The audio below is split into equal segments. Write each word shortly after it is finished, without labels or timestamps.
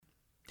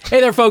Hey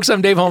there, folks.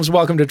 I'm Dave Holmes.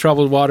 Welcome to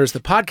Troubled Waters, the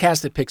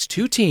podcast that picks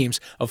two teams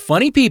of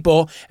funny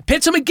people and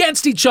pits them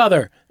against each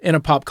other in a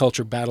pop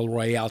culture battle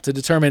royale to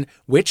determine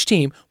which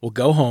team will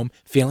go home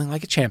feeling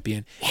like a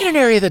champion in an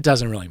area that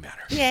doesn't really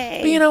matter. Yay.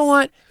 But you know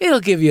what? It'll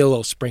give you a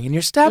little spring in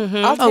your step, a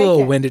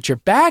little wind at your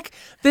back.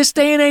 This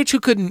day and age, who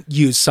couldn't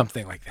use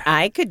something like that?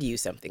 I could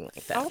use something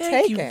like that.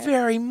 Thank you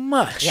very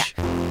much. Yeah.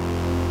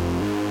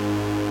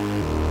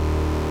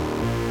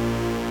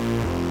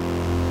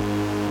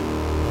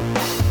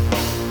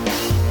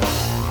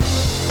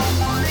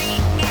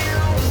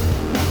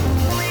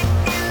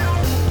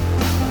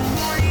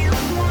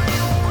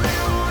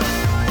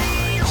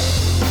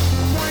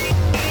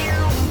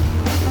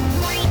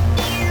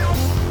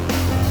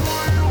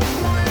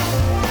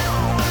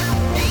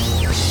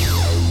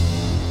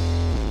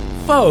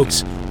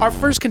 Folks, our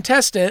first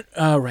contestant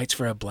writes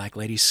for a Black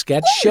Lady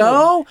sketch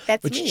show,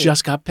 which me.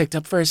 just got picked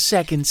up for a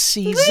second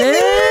season.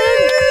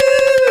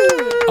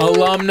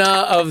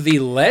 Alumna of the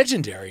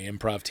legendary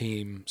improv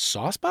team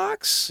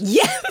Saucebox.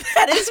 Yeah,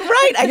 that is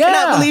right. I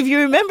cannot believe you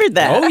remembered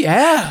that. Oh,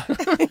 yeah.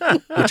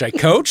 Which I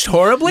coached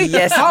horribly.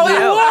 Yes, Holly you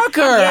know.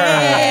 Walker.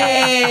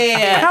 Yay.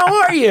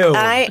 How are you?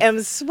 I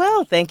am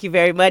swell. Thank you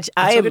very much.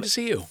 I so am good to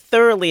see you.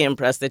 thoroughly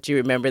impressed that you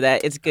remember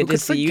that. It's good Who to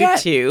could see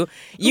forget? you, too.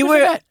 You could were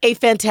forget? a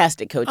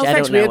fantastic coach. Oh, I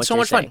thanks. don't We know had what so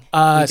you're much fun.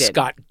 saying. You did.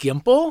 Scott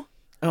Gimple,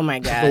 Oh, my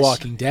gosh. The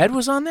Walking Dead,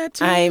 was on that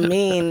team. I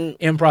mean,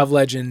 Improv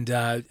legend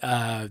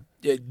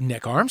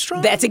Nick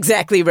Armstrong. that's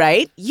exactly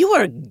right. You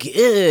are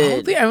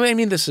good. I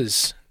mean,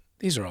 these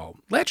are all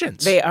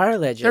legends. They are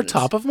legends. They're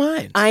top of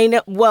mind. I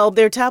know. Well,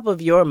 they're top of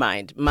your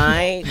mind.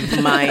 My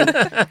mind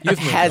You've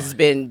moved has on.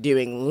 been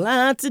doing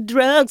lots of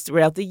drugs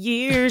throughout the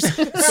years.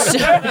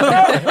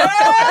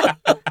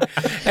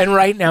 And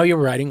right now you're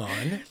writing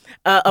on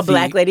A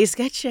Black Lady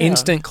sketch show.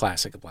 instant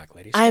classic of Black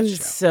Lady sketch I'm show.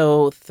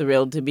 so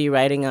thrilled to be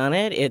writing on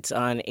it. It's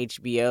on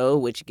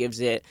HBO, which gives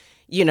it,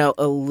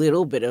 a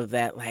little bit of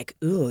that, like,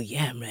 ooh,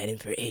 yeah, I'm writing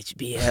for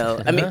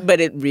HBO. I mean,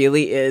 but it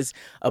really is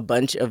a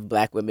bunch of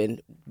Black women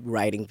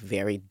writing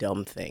very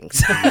dumb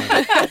things.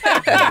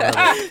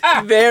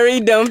 Very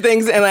dumb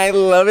things, and I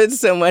love it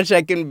so much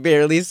I can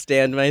barely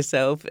stand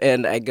myself.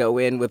 And I go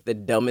in with the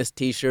dumbest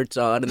T-shirts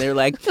on, and they're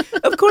like,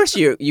 of course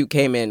you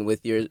came in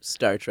with your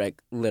Star Trek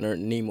Leonard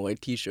Nimoy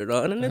T-shirt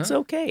on, and it's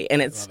okay.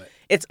 And it's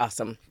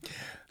awesome.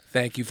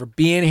 Thank you for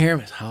being here,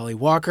 Ms. Holly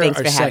Walker. Thanks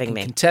Our for having second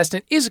me.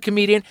 contestant is a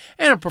comedian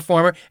and a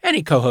performer, and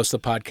he co-hosts the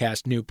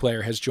podcast New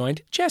Player Has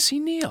Joined, Jesse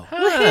Neal.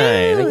 Hi.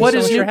 Thank you What so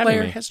is much New for having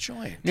Player me. Has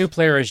Joined? New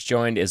Player Has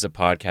Joined is a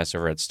podcast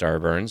over at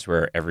Starburns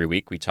where every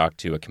week we talk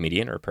to a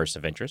comedian or a person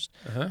of interest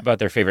about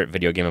their favorite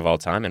video game of all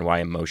time and why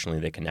emotionally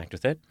they connect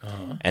with it.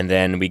 And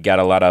then we got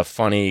a lot of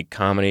funny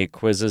comedy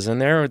quizzes in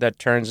there that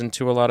turns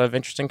into a lot of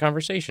interesting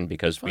conversation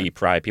because we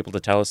pry people to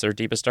tell us their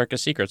deepest,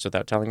 darkest secrets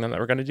without telling them that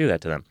we're going to do that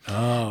to them.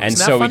 And Isn't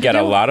that so we fun to get a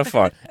do? lot of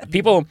fun.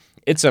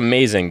 It's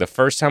amazing. The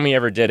first time we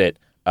ever did it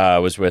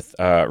was with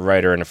a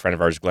writer and a friend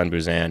of ours, Glenn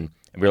Buzan.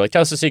 And we were like,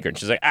 tell us the secret. And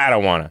she's like, I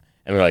don't want to.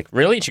 And we were like,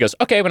 really? And she goes,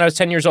 okay, when I was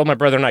 10 years old, my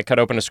brother and I cut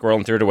open a squirrel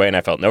and threw it away, and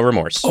I felt no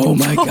remorse. Oh,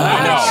 my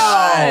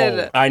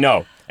God. I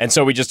know. And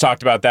so we just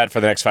talked about that for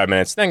the next 5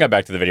 minutes, then got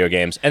back to the video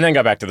games, and then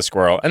got back to the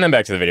squirrel, and then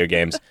back to the video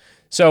games.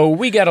 So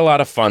we get a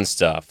lot of fun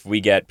stuff.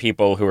 We get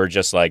people who are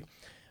just like,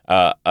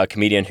 a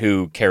comedian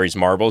who carries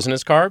marbles in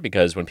his car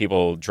because when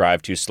people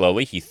drive too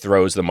slowly, he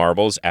throws the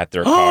marbles at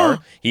their car.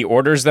 He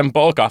orders them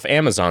bulk off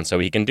Amazon so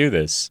he can do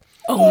this.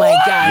 Oh my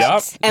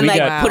gosh! Yep. And We like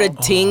got- put a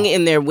ting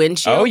in their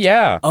windshield. Oh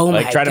yeah! Oh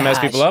like my try to mess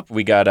gosh. people up.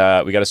 We got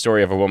a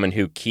story of a woman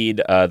who keyed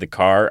the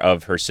car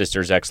of her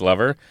sister's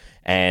ex-lover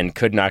and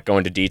could not go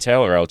into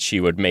detail, or else she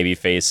would maybe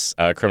face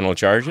criminal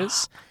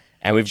charges.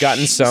 And we've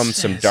gotten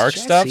some dark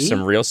stuff, Jesse.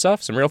 some real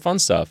stuff, some real fun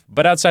stuff.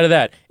 But outside of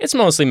that, it's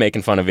mostly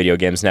making fun of video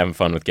games and having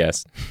fun with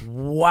guests.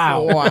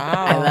 Wow.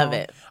 I love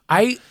it.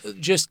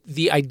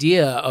 The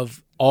idea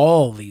of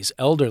all these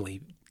elderly,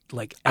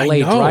 like I LA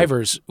know.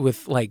 drivers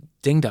with like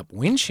dinged up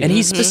windshields. And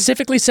he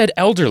specifically said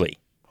elderly.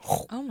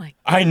 Oh my!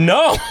 I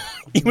know.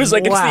 He was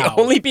like, Wow. it's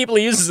the only people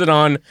he uses it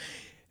on.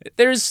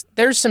 There's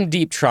some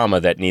deep trauma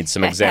that needs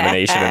some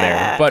examination in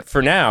there. But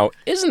for now,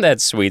 isn't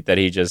that sweet that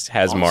he just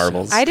has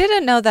marbles? I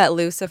didn't know that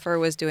Lucifer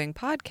was doing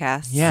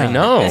podcasts. Yeah. I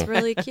know. It's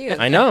really cute.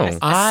 I know.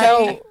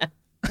 So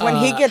when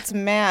he gets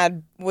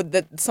mad with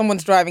that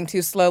someone's driving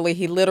too slowly,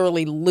 he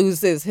literally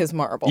loses his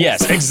marbles.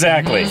 Yes,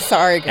 exactly.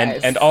 Sorry,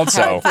 guys. And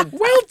also,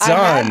 well I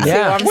had done.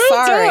 to. I'm well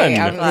sorry.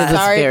 done. I'm That's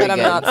sorry, very but I'm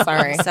good. not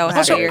sorry. So happy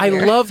Also, you're I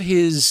here. love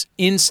his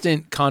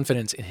instant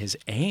confidence in his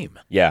aim.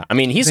 Yeah, I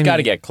mean, he's I got to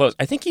mean- get close.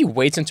 I think he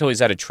waits until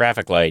he's at a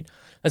traffic light,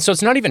 and so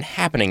it's not even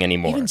happening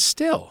anymore. Even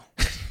still,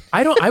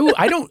 I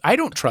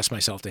don't trust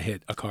myself to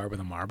hit a car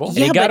with a marble. And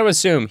you got to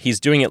assume he's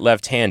doing it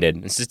left-handed,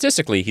 and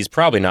statistically, he's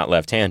probably not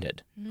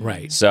left-handed.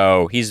 Right.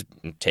 So he's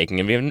taking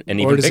an even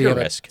Or does he bigger have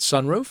a risk.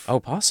 sunroof? Oh,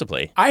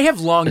 possibly. I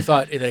have long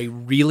thought that a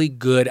really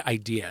good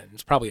idea, and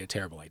it's probably a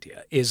terrible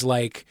idea, is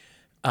like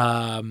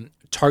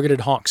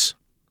targeted honks.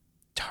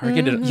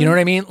 Targeted. You know what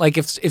I mean? Like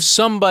if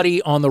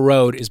somebody on the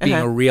road is being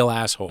a real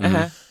asshole,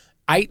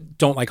 I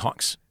don't like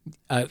honks.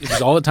 It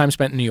was all the time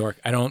spent in New York.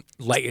 I don't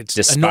like it's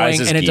Despises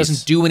annoying and it geese.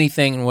 doesn't do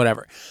anything and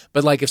whatever.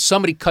 But like if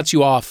somebody cuts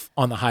you off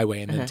on the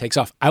highway and then takes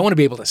off, I want to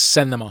be able to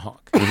send them a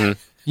honk.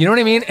 You know what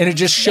I mean? And it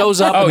just shows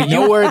up. Oh, and you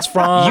know where it's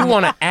from. You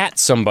want to at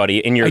somebody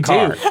in your I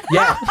car. do.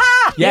 Yeah.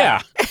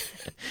 Yeah.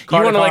 You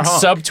want to car like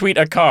honk.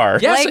 subtweet a car.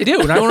 Yes, I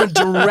do. And I want to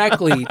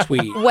directly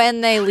tweet.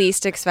 When they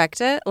least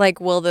expect it, like,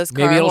 will this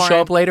car Maybe it'll show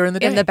horn up later in the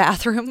day. in the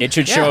bathroom? It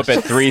should show up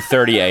at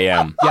 3:30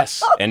 a.m.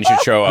 Yes. And it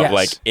should show up Yes.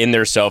 like in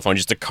their cell phone,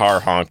 just a car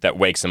honk that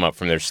wakes them up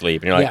from their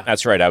sleep. And you're like, Yeah.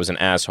 that's right, I was an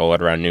asshole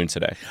at around noon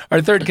today.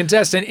 Our third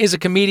contestant is a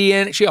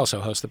comedian. She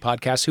also hosts the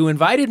podcast who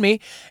invited me.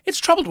 It's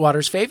Troubled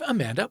Waters fave,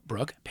 Amanda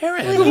Brooke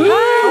Perrin. How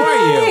are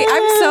Hey, you?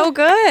 I'm so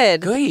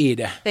good.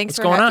 Good. Thanks What's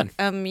for going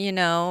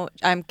on?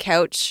 I'm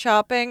couch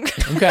shopping.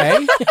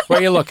 Okay. Where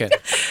are you looking?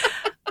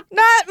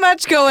 Not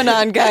much going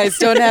on, guys.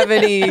 Don't have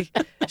any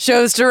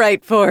shows to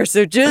write for,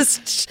 so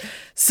just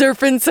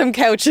surfing some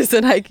couches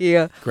in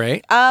IKEA.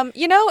 Great.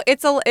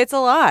 It's a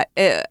lot.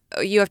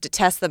 You have to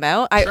test them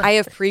out. I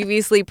have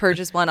previously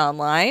purchased one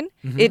online.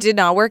 It did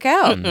not work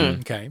out.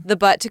 Okay. The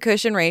butt to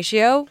cushion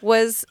ratio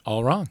was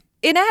All wrong.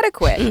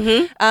 inadequate.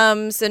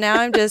 So now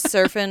I'm just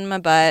surfing my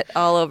butt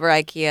all over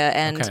IKEA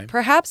and Okay.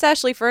 perhaps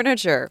Ashley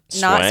Furniture.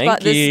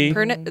 Swanky.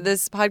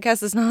 This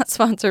podcast is not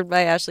sponsored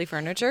by Ashley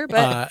Furniture,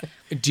 but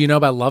Do you know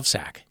about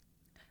Lovesack?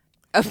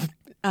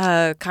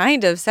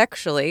 kind of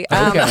sexually.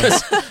 Okay. I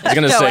was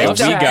going to say, I we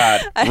don't.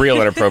 got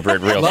real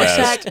inappropriate real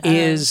fast. Lovesack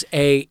is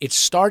it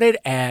started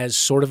as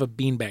sort of a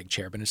beanbag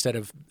chair, but instead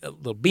of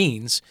little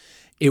beans,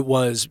 it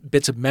was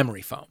bits of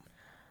memory foam,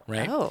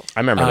 right? Oh. I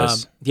remember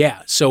this.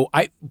 Yeah, so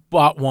I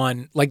bought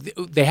one. Like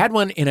they had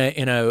one in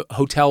a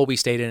hotel we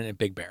stayed in at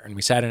Big Bear, and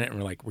we sat in it and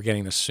we're like, we're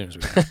getting this as soon as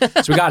we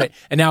can. So we got it,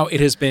 and now it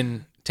has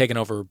been taken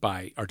over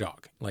by our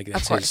dog. Like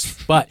that's his,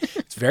 but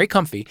it's very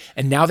comfy.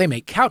 And now they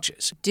make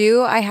couches.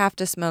 Do I have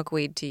to smoke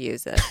weed to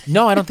use it?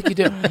 No, I don't think you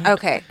do.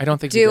 Okay. I don't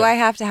think you Do do. I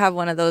have to have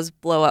one of those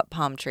blow up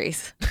palm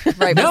trees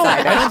right No,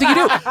 beside I it? don't think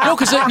you do. No,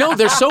 because no,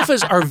 their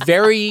sofas are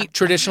very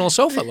traditional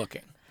sofa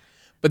looking,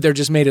 but they're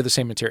just made of the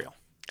same material.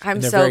 I'm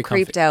and they're so very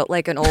creeped comfy. out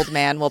like an old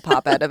man will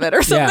pop out of it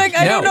or something.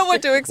 I don't no. know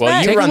what to expect. Well,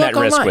 Take you a run that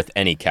look risk online. with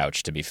any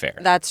couch, to be fair.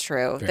 That's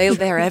true.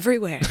 They're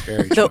everywhere.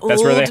 Very The true.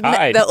 That's where they old men-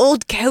 hide. The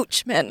old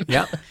couchmen.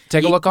 Yeah,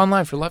 take a look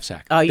online for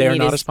Lovesack. All you They are need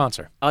not a is-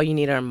 sponsor. All you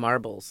need are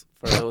marbles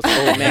for those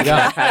old men. go.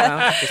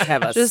 Just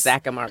have a Just-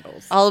 sack of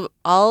marbles.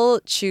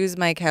 I'll choose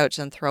my couch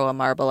and throw a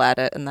marble at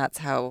it, and that's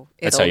how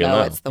That's it'll how you'll know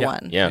know. it's the Yeah.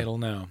 one. Yeah. It'll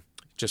know.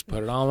 Just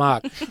put it on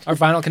lock. Our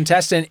final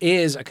contestant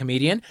is a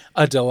comedian,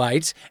 a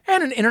delight,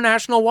 and an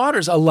International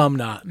Waters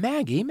alumna,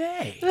 Maggie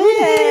May. How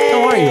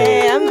are you?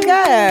 Hey, I'm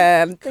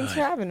good. Thanks for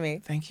having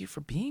me. Thank you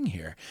for being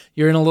here.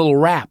 You're in a little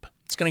wrap.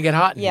 It's going to get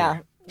hot in Yeah,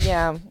 here.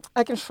 yeah.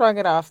 I can shrug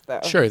it off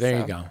though. Sure, there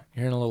you so. go.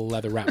 You're in a little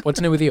leather wrap. What's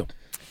new with you?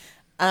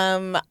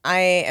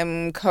 I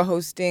am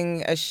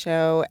co-hosting a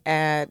show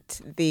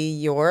at the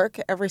York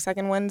every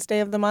second Wednesday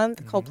of the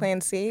month called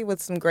Plan C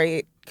with some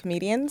great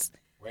comedians.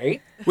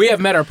 Great. We have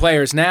met our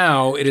players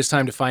now. It is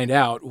time to find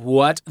out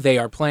what they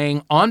are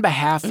playing on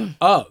behalf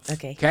of.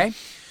 Okay.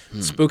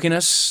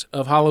 Spookiness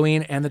of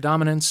Halloween and the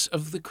dominance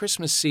of the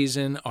Christmas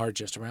season are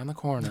just around the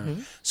corner.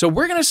 So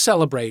we're going to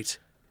celebrate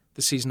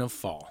the season of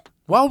fall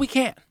while we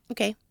can.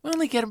 Okay. We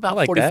only get about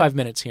like 45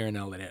 minutes here in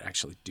LA to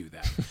actually do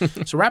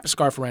that. So wrap a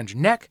scarf around your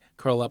neck,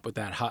 curl up with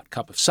that hot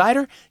cup of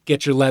cider,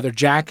 get your leather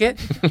jacket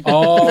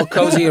all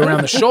cozy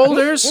around the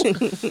shoulders.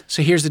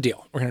 So here's the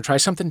deal. We're going to try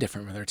something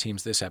different with our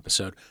teams this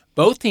episode.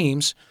 Both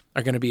teams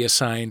are going to be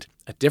assigned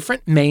a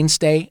different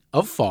mainstay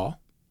of fall.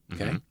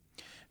 Okay.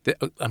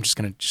 I'm just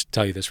going to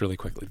tell you this really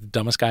quickly. The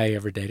dumbest guy I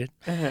ever dated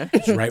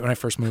was right when I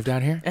first moved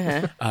out here.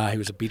 He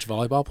was a beach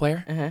volleyball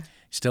player.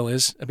 Still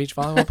is a beach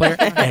volleyball player,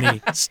 and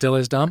he still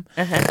is dumb.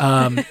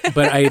 But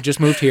I had just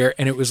moved here,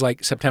 and it was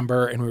like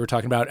September, and we were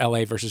talking about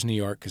LA versus New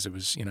York because it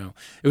was, it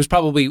was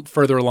probably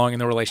further along in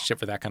the relationship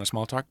for that kind of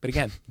small talk. But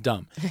again,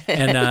 dumb.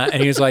 And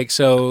he was like,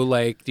 "So,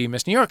 like, do you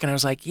miss New York?" And I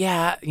was like,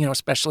 "Yeah,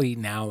 especially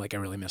now. Like, I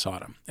really miss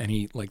autumn." And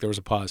he there was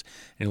a pause,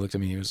 and he looked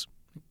at me. And he was,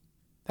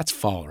 "That's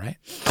fall, right?"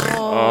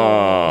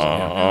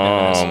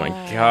 Oh my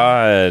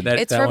God.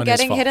 It's that from one is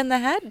getting fall. hit in the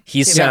head.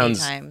 He too many sounds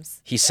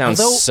times. he sounds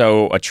Although-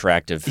 so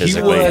attractive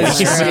physically. was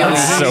He sounds really-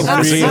 so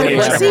That's really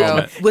was he-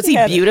 attractive. Was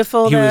he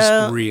beautiful He though?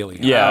 was really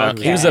hot. Yeah,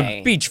 he was a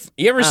Okay. beach.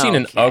 You ever seen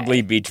an Okay.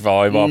 ugly beach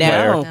volleyball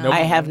No, player? I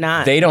have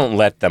not. They don't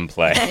let them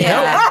play.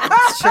 Yeah,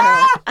 it's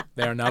true.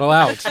 They're not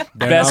allowed.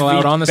 They're best not allowed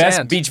beach, on the best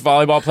sand. beach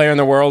volleyball player in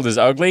the world is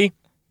ugly.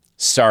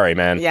 Sorry,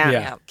 man. yeah,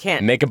 Yeah.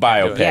 can't. Make a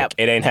biopic. Yep.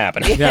 It ain't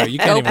happening. No, you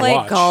can't Go even play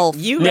watch. golf.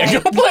 You Yeah,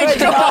 like- go play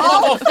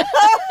golf.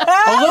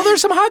 Although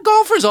there's some hot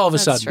golfers all of a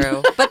That's sudden.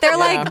 true. But they're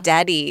like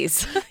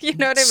daddies. You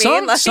know what I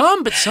mean?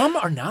 But some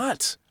are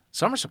not.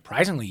 Some are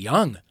surprisingly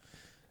young.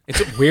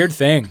 It's a weird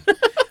thing.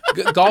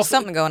 Golf,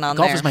 something going on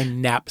golf there. is my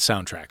nap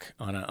soundtrack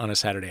on a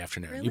Saturday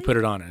afternoon. You put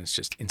it on and it's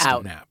just instant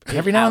Out. nap. And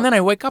every now and then I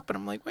wake up and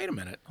I'm like, wait a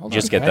minute, hold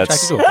Just on. get Am I that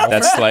attracted to a golfer?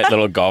 that slight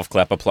little golf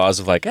clap applause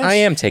of like, I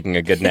am taking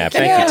a good nap.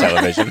 Thank you,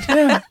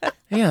 television.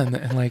 Yeah,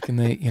 and like in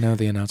the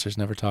the announcers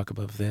never talk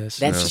above this.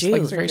 That's It's true.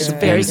 like very It's soothing.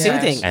 very Yeah.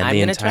 soothing. And I'm the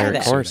going to try entire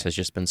that. course has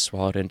just been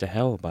swallowed into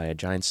hell by a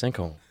giant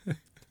sinkhole.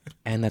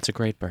 And that's a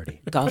great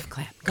birdie. Golf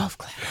clap. Golf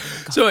clap.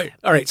 So,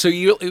 all right. So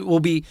it will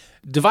be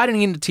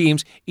dividing into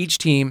teams. Each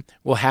team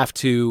will have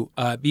to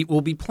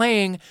will be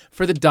playing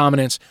for the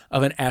dominance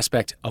of an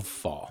aspect of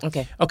fall.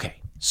 Okay. Okay.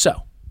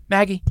 So,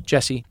 Maggie,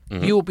 Jesse,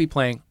 Mm-hmm. you will be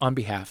playing on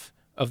behalf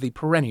of the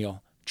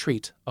perennial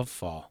treat of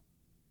fall,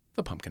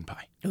 the pumpkin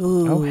pie.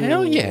 Oh,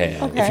 hell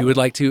yeah. If you would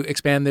like to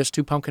expand this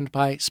to pumpkin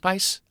pie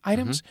spice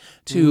items,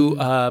 to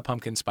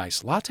pumpkin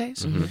spice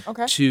lattes,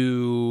 Okay.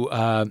 to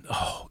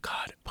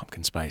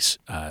pumpkin spice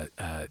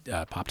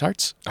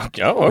Pop-Tarts. Oh,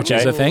 okay. Which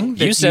is a thing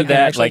that You said you can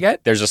that actually like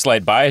get? there's a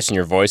slight bias in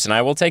your voice, and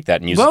I will take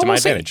that and use it to my we'll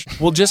see. advantage.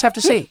 We'll just have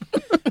to see.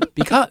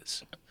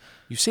 Because,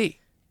 you see,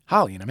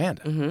 Holly and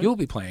Amanda, you'll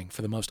be playing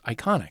for the most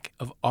iconic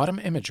of autumn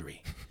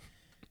imagery,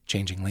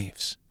 changing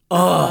leaves.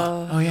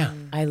 Oh, yeah.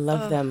 I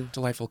love them.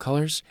 Delightful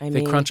colors. I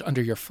They mean- crunch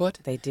under your foot.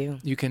 They do.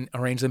 You can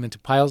arrange them into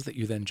piles that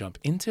you then jump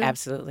into.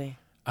 Absolutely.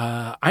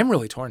 I'm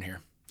really torn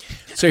here.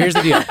 So here's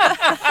the deal.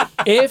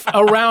 If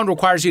a round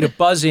requires you to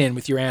buzz in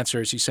with your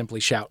answers, you simply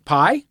shout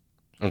pie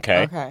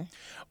Okay. Okay.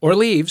 or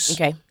leaves.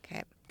 Okay.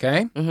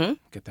 Okay? Mm-hmm.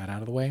 Get that out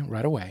of the way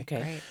right away.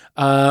 Okay.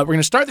 We're going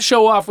to start the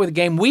show off with a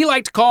game we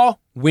like to call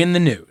Win the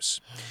News.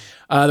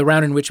 The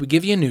round in which we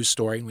give you a news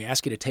story and we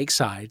ask you to take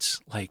sides,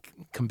 like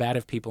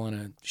combative people in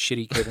a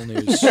shitty cable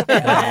news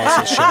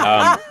analysis show.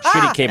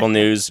 Shitty cable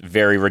news,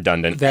 very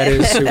redundant. That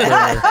is super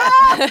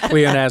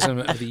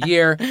pleonasm of the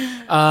year.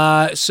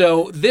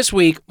 So this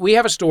week, we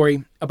have a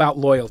story about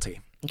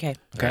loyalty. Okay.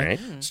 Okay? All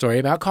right. Story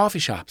about coffee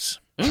shops.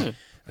 A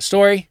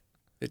story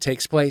that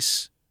takes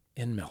place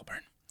in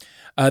Melbourne.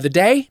 The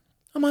day,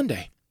 a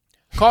Monday.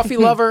 Coffee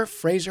lover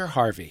Fraser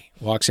Harvey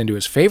walks into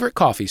his favorite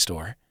coffee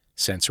store,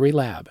 Sensory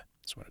Lab.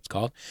 That's what it's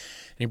called.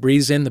 And he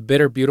breathes in the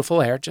bitter,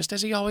 beautiful air, just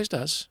as he always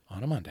does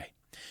on a Monday.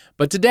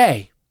 But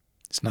today,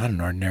 it's not an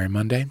ordinary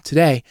Monday.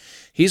 Today,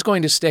 he's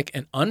going to stick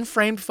an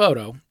unframed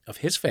photo of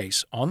his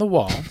face on the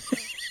wall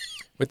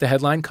with the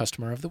headline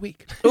Customer of the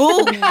Week.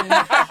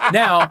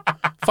 Now,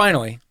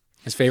 finally,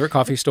 his favorite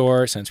coffee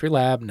store, Sensory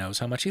Lab, knows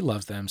how much he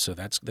loves them, so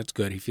that's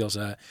good. He feels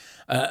a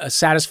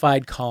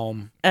satisfied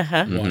calm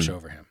wash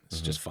over him.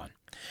 It's just fun.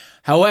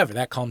 However,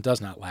 that calm does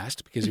not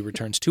last because he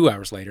returns 2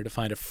 hours later to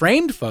find a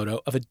framed photo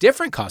of a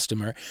different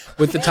customer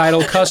with the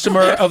title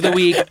Customer of the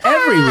Week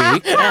every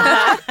week.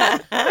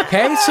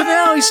 Okay, so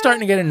now he's starting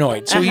to get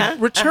annoyed. So he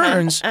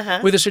returns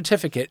with a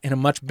certificate in a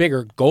much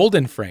bigger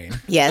golden frame.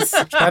 Yes.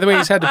 By the way,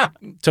 he's had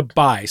to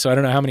buy, so I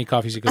don't know how many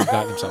coffees he could have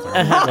gotten himself.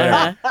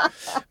 Whatever.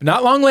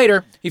 Not long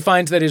later, he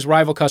finds that his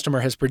rival customer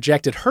has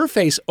projected her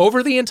face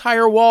over the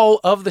entire wall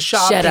of the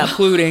shop, Shut up.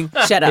 including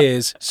Shut up.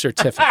 his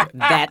certificate.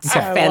 That's I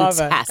love it.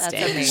 fantastic. That's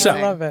amazing. So-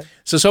 I love it.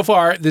 So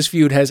far, this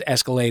feud has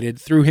escalated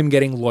through him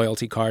getting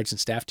loyalty cards and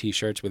staff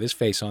T-shirts with his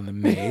face on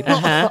them made,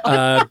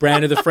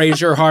 branded the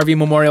Fraser Harvey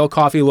Memorial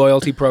Coffee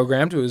Loyalty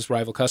Program to his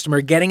rival customer,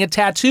 getting a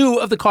tattoo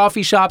of the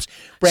coffee shop's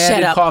branded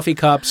Shut up. coffee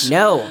cups.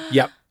 No.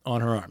 Yep,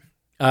 on her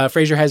arm.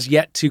 Fraser has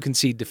yet to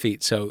concede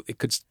defeat, so it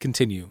could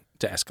continue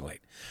to escalate.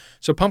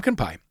 So, Pumpkin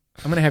Pie,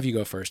 I'm going to have you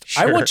go first.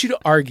 I Sure. want you to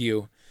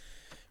argue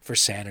for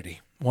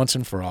sanity once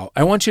and for all.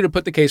 I want you to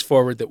put the case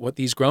forward that what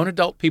these grown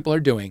adult people are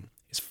doing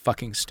is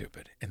fucking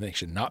stupid, and they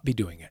should not be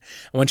doing it.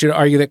 I want you to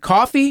argue that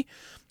coffee,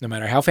 no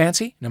matter how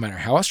fancy, no matter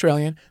how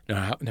Australian,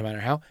 no matter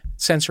how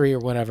sensory or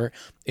whatever,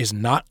 is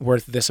not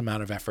worth this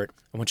amount of effort.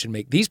 I want you to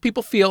make these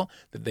people feel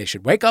that they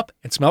should wake up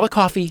and smell the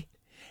coffee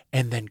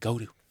and then go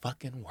to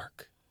fucking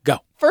work. Go.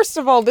 First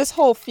of all, this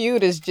whole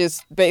feud is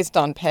just based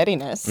on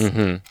pettiness. Mm-hmm.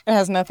 It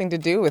has nothing to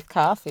do with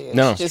coffee. It's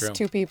No. just True.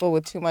 two people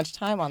with too much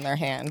time on their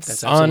hands.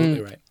 That's absolutely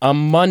On right. a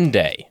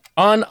Monday.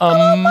 On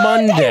a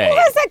Monday.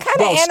 What's that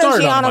kind of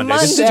energy on a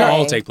Monday? This should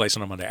all take place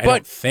on a Monday. I But-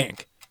 don't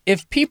think.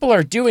 If people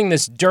are doing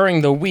this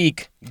during the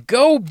week,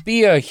 go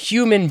be a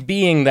human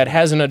being that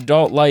has an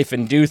adult life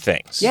and do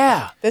things.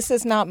 Yeah. This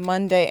is not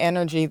Monday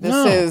energy. This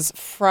No. is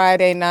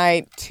Friday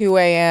night, 2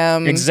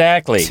 a.m.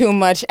 Exactly. Too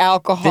much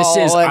alcohol.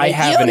 This is, and I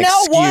have you an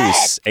know what?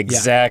 excuse.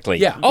 Exactly.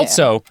 Yeah.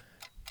 Also,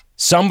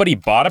 somebody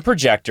bought a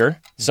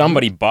projector,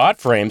 somebody bought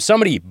frames,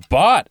 somebody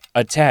bought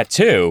a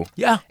tattoo,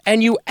 Yeah.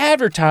 and you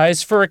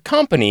advertise for a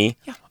company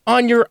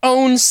on your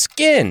own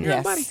skin.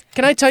 Yes.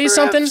 Can I tell you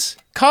something? Perhaps.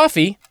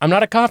 Coffee, I'm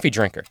not a coffee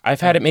drinker.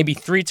 I've had it maybe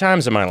 3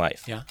 times in my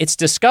life. Yeah. It's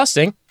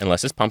disgusting,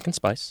 unless it's pumpkin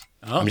spice.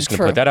 Oh, I'm just going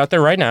to true. put that out there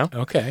right now.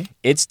 Okay.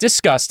 It's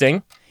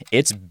disgusting.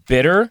 It's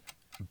bitter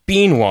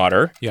bean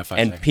water. Yeah, 5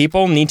 and seconds.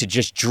 people need to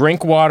just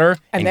drink water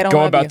And and, they don't go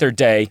love about you. their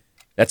day.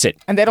 That's it.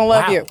 And they don't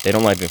love Wow. you. They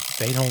don't love you.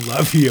 They don't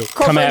love you.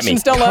 Come at me.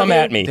 Corporations don't love Come you.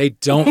 at me. They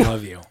don't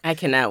love you. I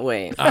cannot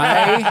wait.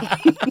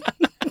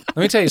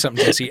 Let me tell you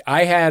something, Jesse.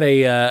 I had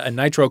a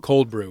nitro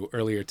cold brew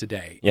earlier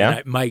today. Yeah?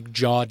 And my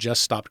jaw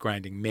just stopped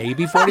grinding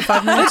maybe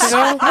 45 minutes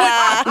ago.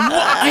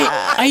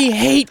 I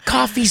hate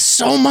coffee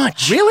so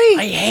much. Really?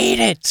 I hate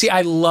it. See,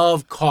 I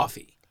love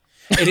coffee.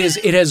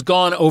 It has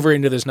gone over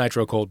into this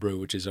nitro cold brew,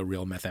 which is a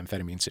real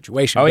methamphetamine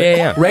situation. Oh, But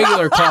yeah.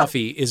 Regular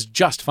coffee is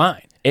just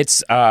fine.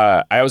 It's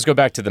I always go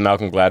back to the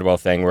Malcolm Gladwell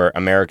thing where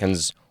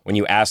Americans when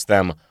you ask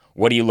them,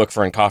 what do you look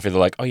for in coffee? They're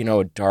like, oh,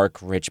 a dark,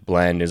 rich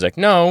blend. It's like,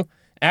 no.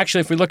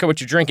 Actually, if we look at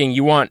what you're drinking,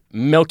 you want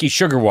milky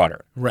sugar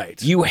water.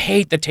 Right. You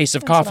hate the taste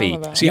of coffee.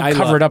 See, you I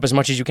cover love- it up as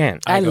much as you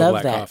can. I go love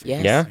black that. coffee.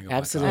 Yes. Yeah?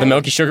 Absolutely. The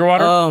milky sugar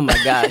water? Oh my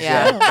gosh.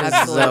 Yeah, This is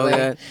so absolutely.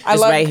 good. I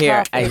It's love right here.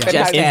 coffee, I but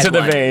just I- had Into the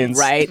one veins.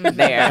 right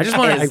there. I just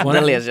want It's it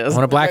delicious. I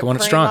want it black. I want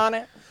it Cream strong. on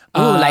it.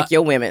 Ooh, like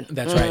your women.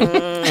 That's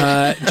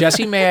right.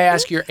 Jesse, may I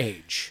ask your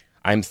age?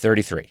 I'm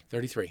 33.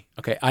 33.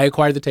 Okay. I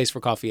acquired the taste for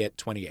coffee at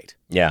 28.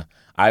 Yeah.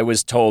 I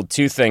was told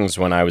two things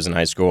when I was in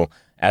high school.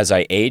 As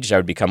I aged, I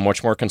would become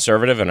much more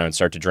conservative and I would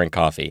start to drink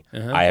coffee.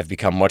 I have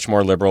become much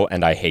more liberal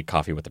and I hate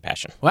coffee with a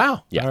passion.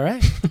 Wow. Yeah. All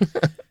right.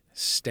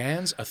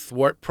 Stands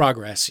athwart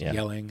progress,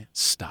 yelling,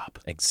 stop.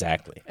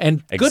 Exactly.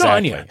 And good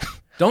on you. Exactly.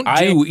 Don't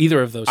do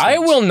either of those things. I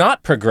will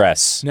not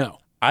progress. No.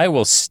 I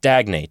will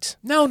stagnate.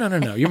 No.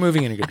 You're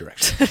moving in a good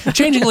direction.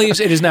 Changing Leaves,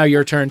 it is now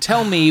your turn.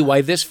 Tell me why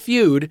this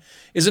feud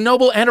is a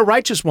noble and a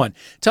righteous one.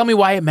 Tell me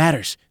why it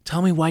matters.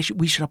 Tell me why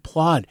we should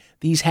applaud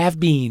these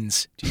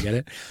have-beens. Do you get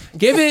it?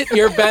 Give it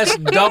your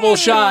best double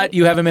shot.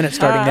 You have a minute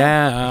starting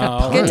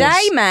now. Good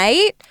day,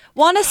 mate.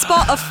 Want a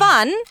spot of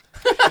fun?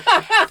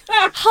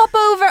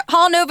 Hop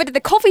on over to the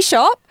coffee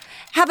shop,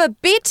 have a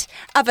bit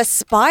of a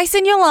spice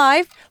in your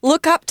life,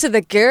 look up to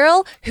the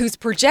girl who's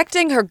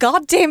projecting her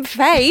goddamn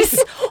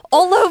face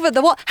all over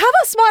the wall. Have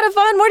a spot of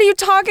fun. What are you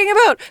talking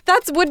about?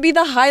 That would be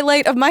the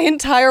highlight of my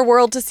entire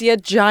world, to see a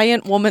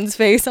giant woman's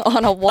face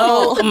on a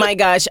wall. Oh my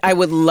gosh, I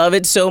would love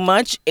it so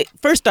much.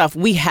 First off,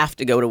 we have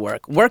to go to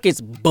work. Work is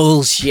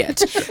bullshit.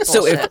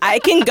 So if I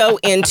can go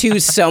into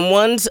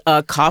someone's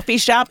coffee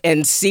shop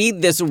and see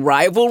this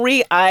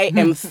rivalry, I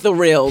am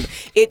thrilled.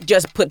 It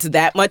just puts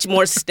that much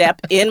more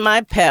step in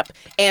my pep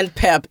and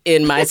pep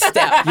in my step.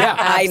 Yeah,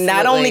 I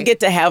not only get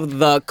to have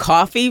the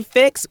coffee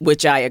fix,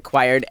 which I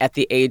acquired at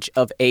the age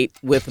of 8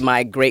 with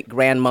my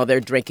great-grandmother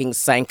drinking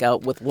Sanka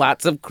with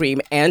lots of cream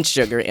and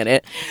sugar in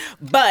it,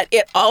 but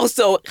it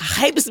also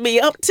hypes me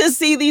up to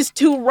see these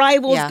two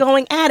rivals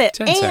going at it.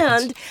 10 and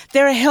seconds.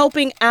 they're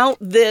helping out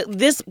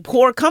this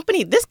poor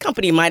company. This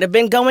company might have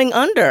been going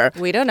under.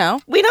 We don't know.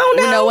 We don't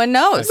know. No one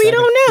knows. We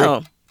don't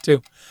know.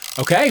 2.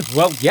 Okay.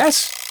 Well,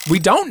 yes. We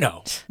don't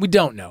know.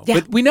 Yeah.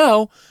 But we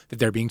know that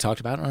they're being talked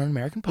about on an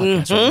American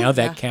podcast right now.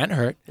 That can't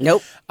hurt.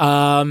 Nope.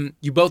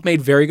 You both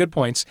made very good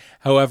points.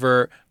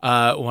 However,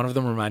 one of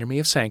them reminded me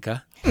of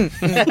Sanka.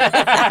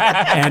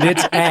 And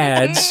its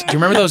ads. Do you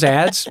remember those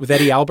ads with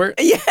Eddie Albert?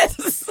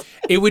 Yes.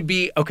 It would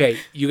be, okay,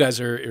 you guys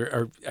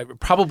are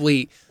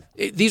probably,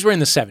 these were in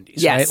the 70s,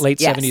 Yes, right?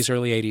 Late yes. 70s,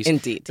 early 80s.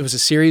 Indeed. It was a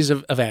series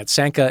of ads.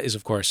 Sanka is,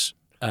 of course,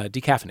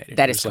 decaffeinated.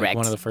 That It is was like correct.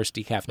 one of the first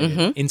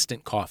decaffeinated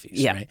instant coffees,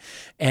 Yeah. right?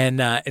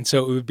 And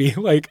so it would be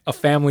like a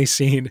family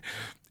scene.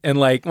 And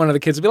like one of the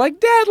kids would be like,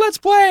 "Dad, let's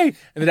play,"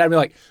 and the dad would be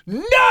like,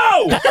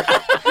 "No!"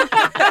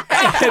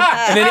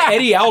 and then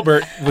Eddie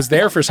Albert was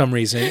there for some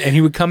reason, and he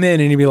would come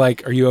in and he'd be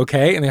like, "Are you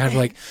okay?" And the guy would be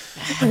like,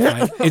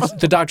 "I'm fine."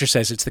 The doctor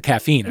says it's the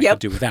caffeine. I Yep, could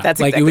do without. that's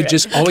Like it exactly would right.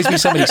 just always be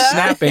somebody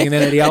snapping, and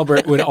then Eddie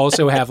Albert would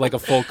also have like a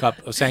full cup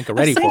of Sanka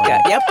ready for him.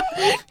 Sanka, yep.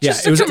 Yeah,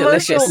 Just it was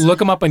delicious.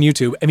 Look him up on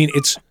YouTube. I mean,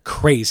 it's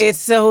crazy. It's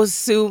so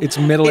super. It's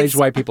middle-aged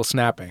white people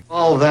snapping.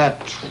 All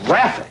that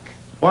traffic.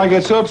 Why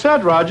get so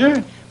upset,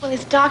 Roger? Well,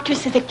 his doctor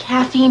said that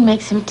caffeine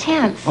makes him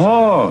tense.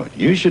 Oh,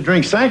 you should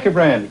drink Sanka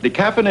brand,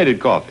 decaffeinated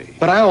coffee.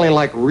 But I only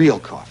like real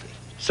coffee.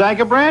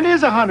 Sanka brand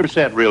is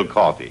 100% real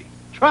coffee.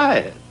 Try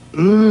it.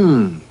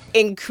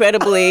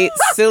 Incredibly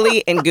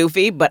silly and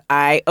goofy, but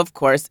I, of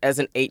course, as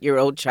an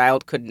 8-year-old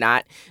child, could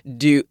not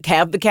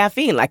have the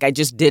caffeine. Like, I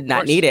just did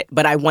not need it.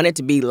 But I wanted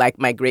to be like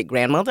my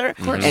great-grandmother,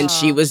 and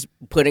she was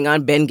putting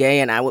on Bengay,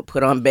 and I would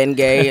put on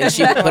Bengay, and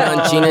she would put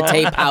on Gina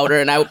Tay powder,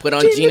 and I would put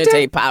on Gina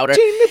Tay powder,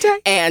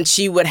 and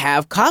she would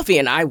have coffee,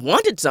 and I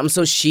wanted some,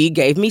 so she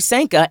gave me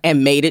Sanka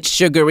and made it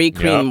sugary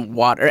cream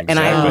water, and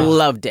I Exactly.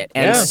 loved it.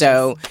 And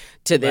so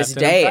to this Left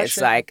an day, it's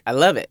impression. like, I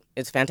love it.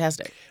 It's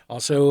fantastic.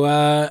 Also,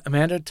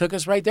 Amanda took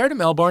us right there to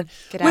Melbourne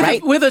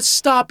Right. with a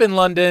stop in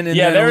London and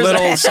Yeah, then a there's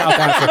little South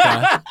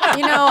Africa.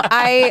 You know,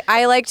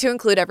 I like to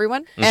include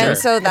everyone. Sure. And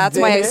so that's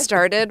why I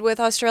started with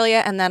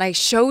Australia, and then I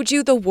showed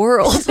you the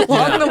world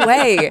along the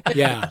way.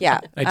 Yeah, Yeah.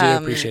 I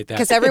do appreciate that.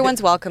 Because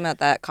everyone's welcome at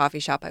that coffee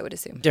shop, I would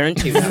assume. Darn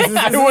too.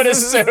 I would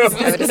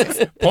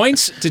assume.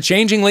 Points to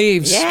Changing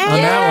Leaves on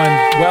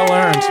that one. Well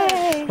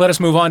earned. Let us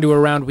move on to a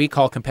round we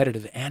call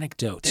competitive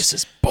anecdotes. This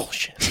is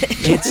bullshit.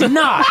 It's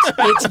not.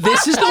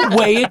 This is the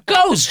way it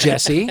goes,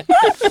 Jesse.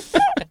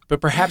 But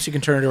perhaps you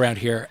can turn it around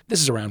here. This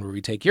is a round where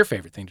we take your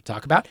favorite thing to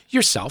talk about,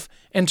 yourself,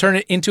 and turn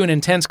it into an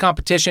intense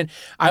competition.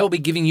 I will be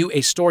giving you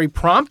a story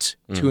prompt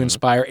to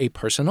inspire a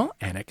personal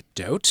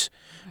anecdote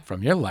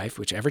from your life.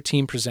 Whichever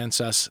team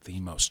presents us the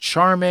most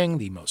charming,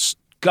 the most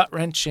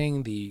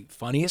gut-wrenching, the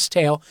funniest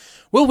tale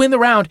will win the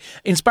round.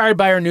 Inspired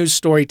by our news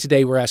story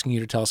today, we're asking you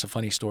to tell us a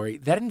funny story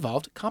that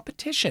involved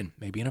competition,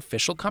 maybe an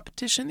official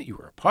competition that you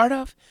were a part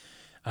of.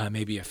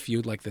 Maybe a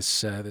feud like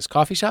this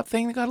coffee shop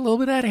thing that got a little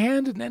bit out of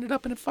hand and ended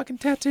up in a fucking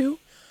tattoo.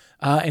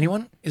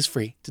 Anyone is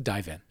free to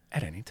dive in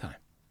at any time.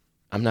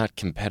 I'm not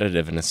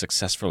competitive in a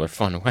successful or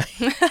fun way.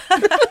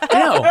 I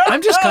know.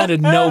 just kind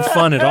of no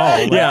fun at all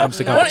when it comes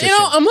to Well, competition.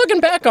 I'm looking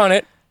back on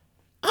it.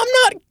 I'm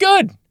not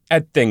good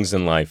at things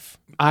in life.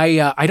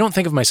 I don't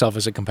think of myself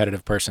as a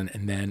competitive person,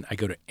 and then I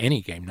go to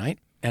any game night,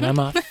 and I'm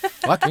a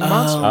fucking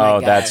monster. Oh,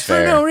 God. that's For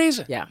fair. no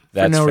reason. Yeah.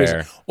 That's for no fair.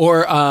 reason.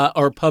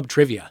 Or pub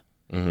trivia.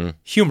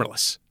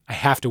 Humorless. I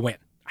have to win.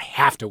 I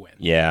have to win.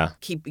 Yeah.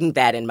 Keeping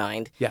that in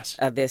mind, Yes.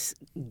 this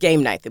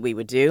game night that we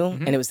would do,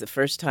 and it was the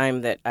first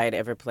time that I'd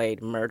ever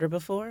played Murder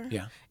before.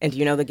 Yeah. And do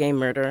you know the game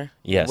Murder?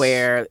 Yes.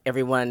 Where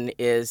everyone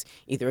is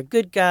either a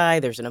good guy,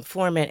 there's an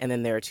informant, and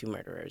then there are two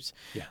murderers.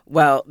 Yeah.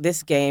 Well,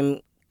 this game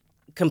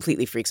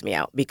completely freaks me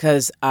out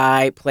because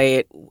I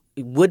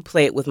would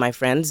play it with my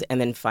friends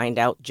and then find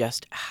out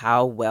just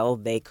how well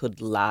they could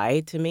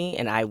lie to me,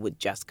 and I would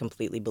just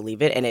completely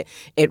believe it, and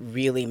it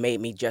really made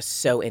me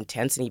just so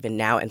intense, and even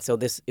now, and so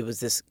it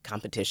was this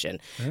competition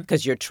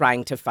because you're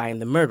trying to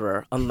find the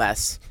murderer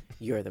unless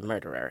you're the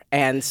murderer,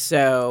 and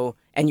so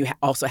you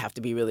also have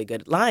to be really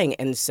good at lying,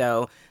 and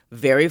so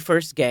very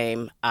first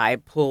game I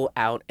pull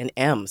out an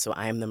M, so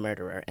I'm the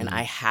murderer, and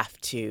I have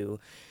to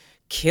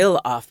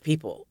kill off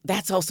people.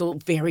 That's also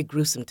very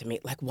gruesome to me.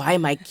 Like, why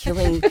am I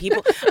killing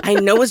people? I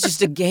know it's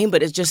just a game,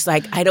 but it's just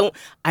like,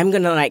 I'm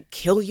gonna like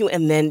kill you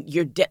and then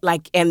you're dead,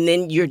 and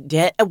then you're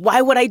dead.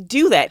 Why would I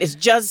do that? It's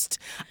just,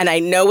 and I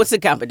know it's a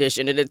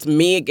competition and it's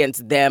me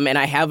against them, and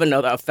I have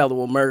a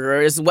fellow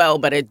murderer as well,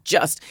 but it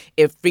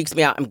freaks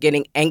me out. I'm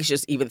getting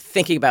anxious even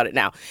thinking about it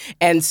now.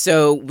 And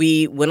so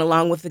we went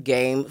along with the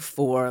game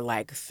for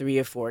like 3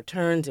 or 4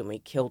 turns, and we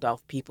killed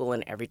off people,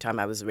 and every time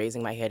I was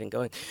raising my head and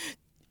going,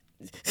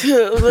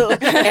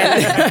 and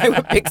I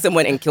would pick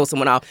someone and kill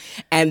someone off.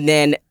 And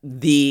then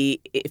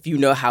if you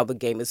know how the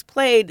game is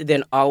played,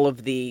 then all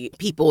of the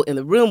people in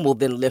the room will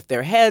then lift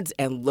their heads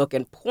and look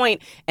and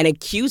point and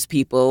accuse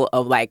people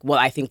of like, well,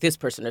 I think this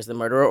person is the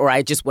murderer, or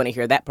I just want to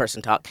hear that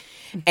person talk.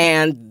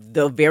 And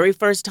the very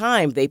first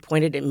time they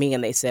pointed at me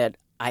and they said,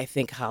 I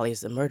think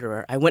Holly's the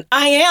murderer. I went,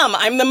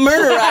 I'm the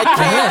murderer.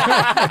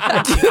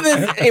 I can't do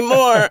this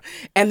anymore.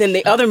 And then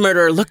the other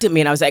murderer looked at me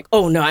and I was like,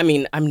 oh no, I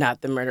mean, I'm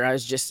not the murderer. I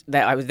was just,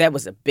 that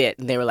was a bit.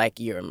 And they were like,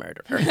 you're a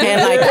murderer. And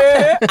like,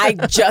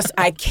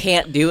 I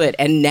can't do it.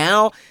 And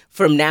now,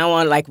 from now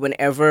on, like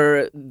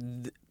whenever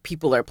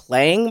people are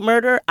playing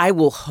murder, I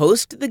will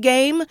host the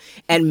game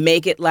and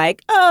make it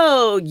like,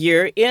 oh,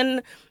 you're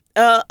in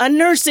a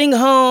nursing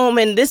home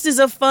and this is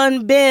a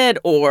fun bit,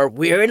 or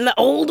we're in the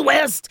Old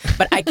West,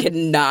 but I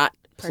cannot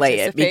play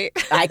it.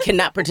 I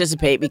cannot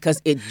participate because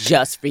it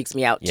just freaks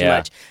me out too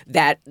much.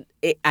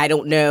 I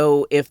don't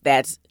know if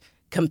that's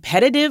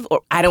competitive or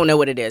I don't know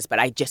what it is, but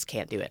I just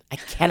can't do it. I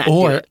cannot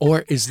do it.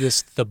 Or is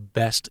this the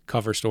best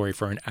cover story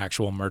for an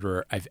actual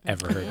murderer I've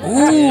ever heard?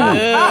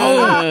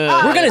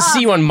 We're going to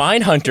see you on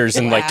Mindhunters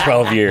in like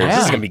 12 years.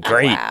 This is going to be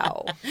great.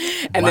 Wow.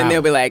 And then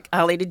they'll be like,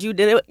 Holly, did you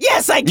do it?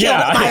 Yes, I killed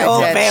my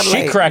whole family.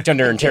 She cracked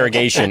under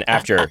interrogation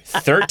after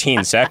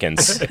 13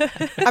 seconds.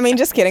 I mean,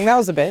 just kidding. That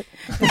was a bit.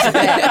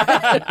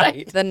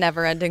 The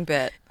never-ending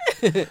bit.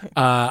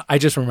 I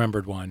just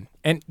remembered one.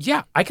 And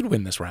yeah, I could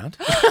win this round.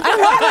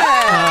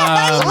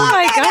 Oh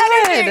my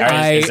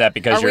god! Is that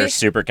because Are you're we-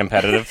 super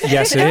competitive?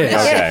 Yes, it is.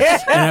 Okay.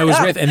 And I was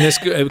with, and this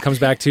comes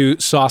back to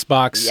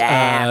Saucebox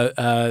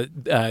Yeah.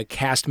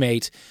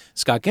 castmate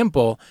Scott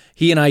Gimple.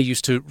 He and I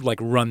used to like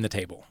run the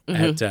table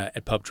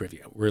at pub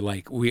trivia. We're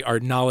like, our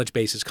knowledge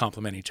bases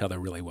complement each other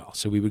really well.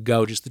 So we would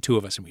go, just the two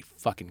of us, and we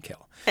fucking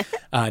kill.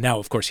 Now,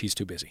 of course, he's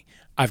too busy.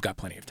 I've got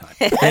plenty of time.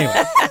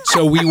 Anyway,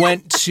 so we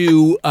went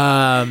to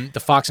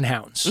the Fox and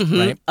Hounds,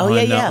 right? Oh,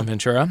 yeah. On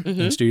Ventura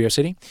in Studio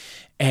City.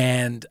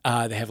 And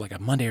they have like a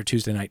Monday or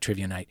Tuesday night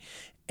trivia night.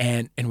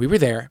 And we were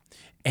there.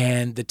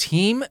 And the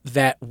team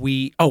that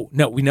we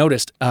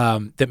noticed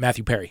that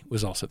Matthew Perry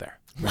was also there.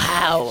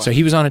 Wow. So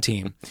he was on a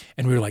team,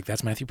 and we were like,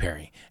 that's Matthew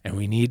Perry. And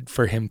we need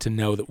for him to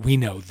know that we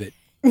know that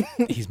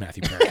he's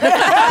Matthew Perry.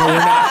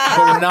 but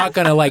we're not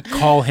going to like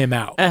call him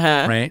out,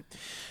 right?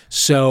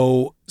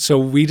 So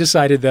we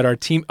decided that our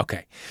team.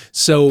 Okay,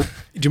 so do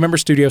you remember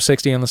Studio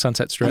 60 on the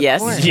Sunset Strip?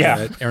 Yes.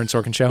 Yeah. The Aaron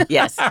Sorkin show.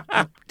 Yes.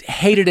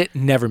 Hated it,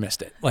 never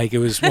missed it. Like it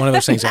was one of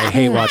those things I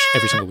hate watch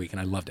every single week,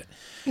 and I loved it.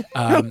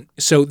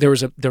 So there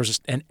was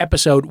an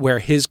episode where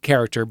his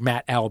character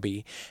Matt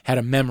Albee had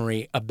a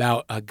memory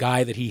about a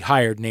guy that he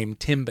hired named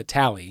Tim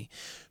Batali,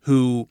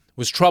 who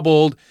was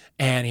troubled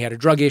and he had a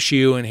drug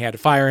issue and he had to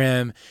fire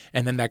him,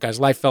 and then that guy's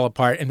life fell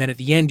apart, and then at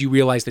the end you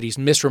realize that he's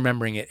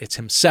misremembering it. It's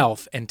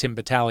himself, and Tim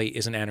Batali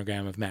is an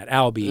anagram of Matt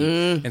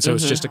Albee, and so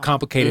it's just a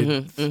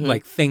complicated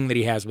like thing that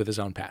he has with his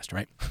own past,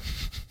 right?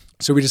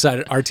 So we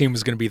decided our team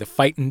was going to be the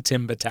fighting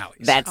Tim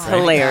Batalis. That's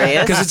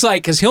hilarious. Because it's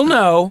like, because he'll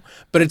know,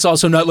 but it's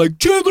also not like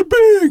Chandler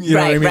Bing. You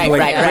know what I mean?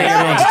 Like, bring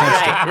everyone's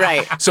attention.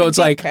 Right. So it's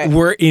like,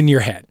 we're in your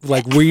head.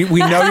 Like, we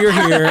know you're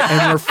here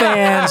and we're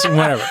fans and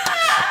whatever.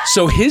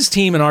 So his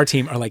team and our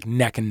team are like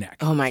neck and neck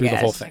Oh my through the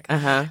whole gosh. thing.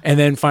 Uh-huh. And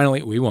then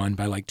finally we won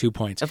by like 2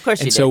 points. Of course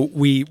you And did. so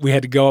we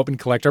had to go up and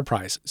collect our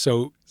prize.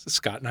 So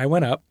Scott and I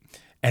went up.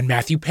 And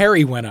Matthew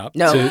Perry went up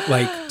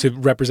to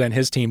represent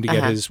his team to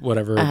get his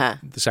whatever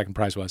the second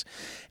prize was,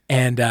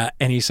 and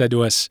he said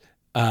to us,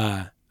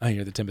 "Oh,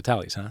 you're the Tim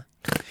Batalis, huh?"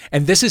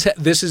 And this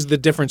is the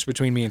difference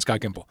between me and Scott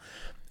Gimple.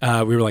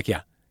 We were like,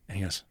 yeah. And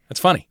he goes, that's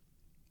funny.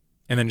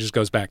 And then just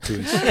goes back to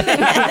his.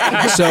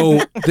 So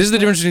this is the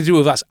difference between the two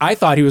of us. I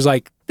thought he was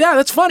like, yeah,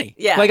 that's funny.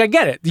 Yeah. Like, I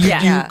get it.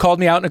 You called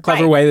me out in a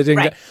clever way that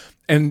didn't get.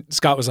 And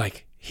Scott was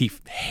like, he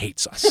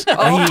hates us.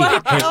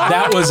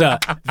 That was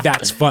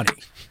that's funny.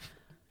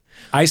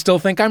 I still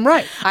think I'm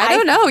right. I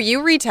don't know.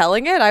 You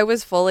retelling it, I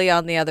was fully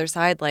on the other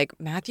side. Like,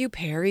 Matthew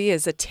Perry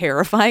is a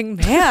terrifying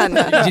man.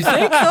 Do you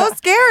think? So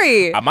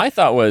scary. My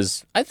thought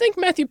was, I think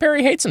Matthew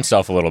Perry hates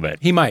himself a little bit.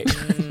 He might.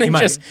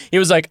 He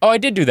was like, oh, I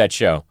did do that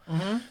show.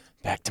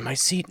 Back to my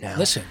seat now.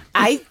 Listen.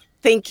 I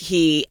think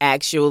he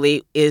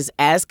actually is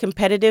as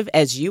competitive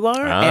as you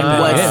are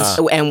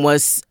and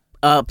was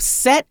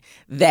upset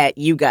that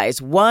you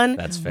guys won.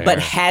 That's fair. But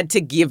had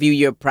to give you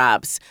your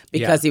props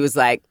because he was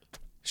like,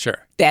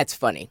 Sure. that's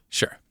funny.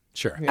 Sure.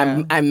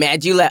 I'm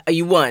mad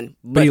you won,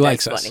 but he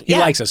likes likes us. funny. He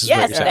likes us is what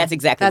Yes, you're saying. that's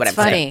exactly That's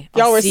what I'm funny. saying.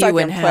 Y'all I'll were see you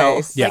in second hell.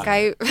 place. Yeah.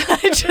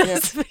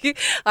 Like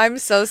I'm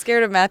so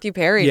scared of Matthew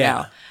Perry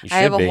now. You I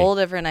have should a be. whole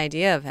different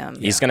idea of him.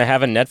 He's going to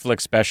have a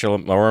Netflix special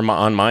on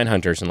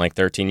Mindhunters in like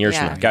 13 years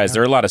from now. Guys,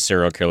 there are a lot of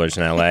serial killers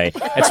in LA.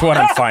 It's what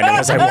I'm finding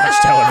as I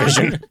watch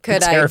television.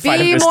 Could I'm I terrified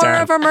be of this more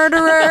town. of a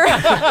murderer?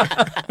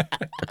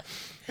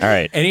 All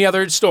right. Any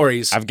other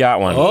stories? I've got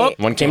one. Oh,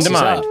 One came to this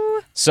is mind. up.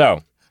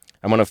 So,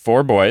 I'm one of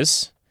 4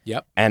 boys.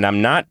 Yep. And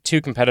I'm not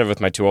too competitive with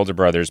my 2 older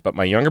brothers, but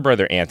my younger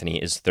brother,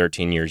 Anthony, is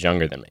 13 years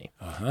younger than me.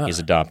 He's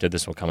adopted.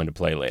 This will come into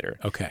play later.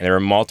 Okay. And there are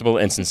multiple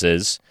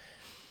instances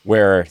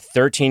where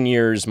 13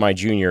 years my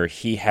junior,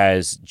 he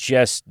has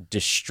just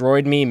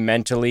destroyed me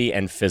mentally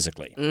and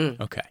physically.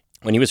 Okay.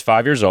 When he was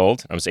 5 years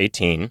old, I was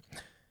 18,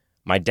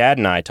 my dad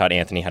and I taught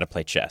Anthony how to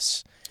play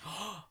chess.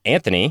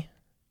 Anthony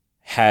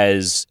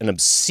has an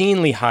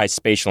obscenely high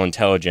spatial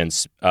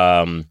intelligence,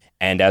 and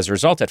as a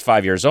result, at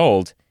 5 years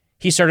old,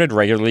 he started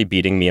regularly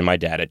beating me and my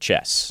dad at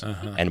chess,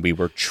 and we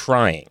were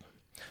trying.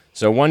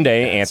 So one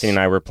day, Anthony and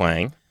I were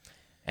playing,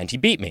 and he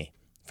beat me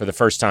for the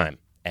first time,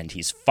 and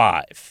he's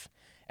 5.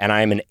 And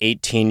I'm an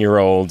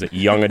 18-year-old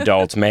young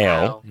adult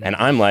male, and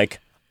I'm like,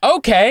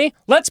 okay,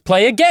 let's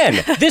play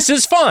again. This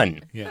is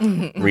fun.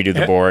 Redo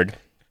the board.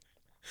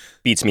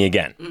 Beats me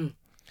again.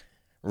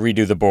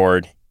 Redo the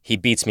board. He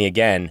beats me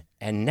again,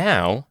 and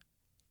now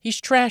he's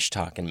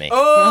trash-talking me.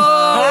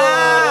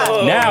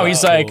 Now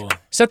he's like,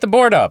 set the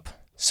board up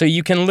so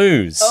you can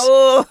lose.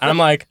 And I'm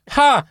like,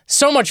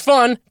 so much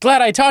fun.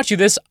 Glad I taught you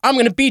this. I'm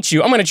going to beat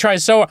you. I'm going to try.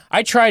 So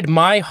I tried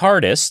my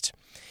hardest.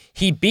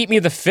 He beat me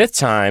the 5th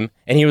time,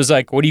 and he was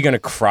like, what, are you going to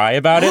cry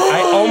about it?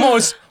 I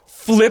almost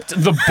flipped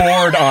the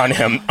board on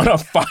him, on a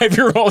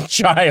 5-year-old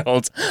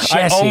child.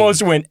 I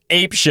almost went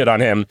apeshit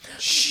on him.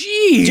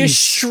 Jeez.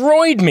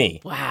 Destroyed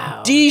me.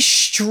 Wow.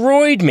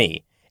 Destroyed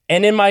me.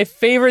 And in my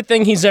favorite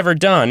thing he's ever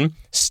done,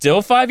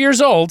 still 5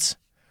 years old,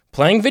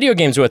 playing video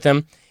games with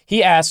him,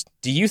 he asked,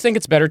 do you think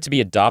it's better to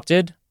be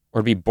adopted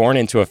or be born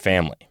into a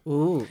family?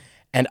 Ooh.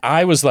 And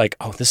I was like,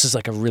 oh, this is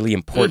like a really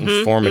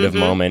important formative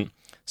moment.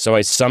 So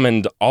I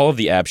summoned all of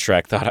the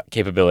abstract thought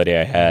capability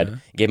I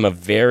had, gave him a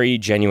very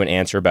genuine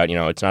answer about,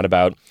 it's not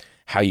about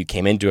how you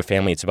came into a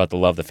family, it's about the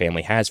love the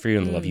family has for you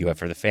and the love you have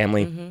for the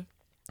family.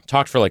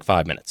 Talked for like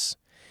 5 minutes.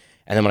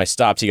 And then when I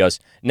stopped, he goes,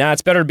 nah,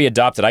 it's better to be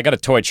adopted. I got a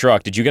toy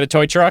truck. Did you get a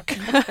toy truck?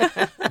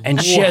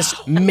 And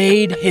just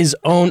made his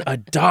own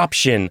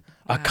adoption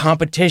a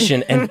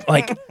competition. And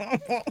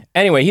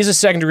anyway, he's a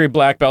 2nd degree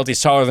black belt.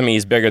 He's taller than me.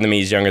 He's bigger than me.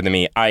 He's younger than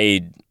me.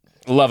 I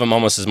love him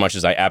almost as much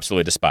as I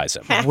absolutely despise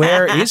him.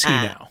 Where is he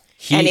now?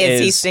 Is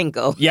he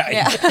single?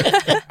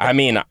 Yeah. I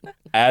mean,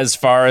 as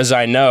far as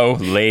I know,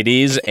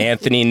 ladies,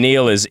 Anthony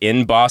Neal is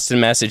in Boston,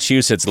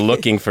 Massachusetts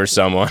looking for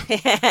someone.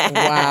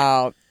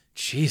 Wow.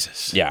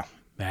 Jesus. Yeah.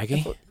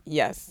 Maggie?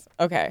 Yes.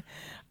 Okay.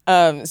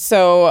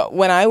 So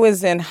when I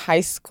was in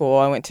high school,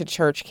 I went to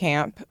church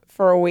camp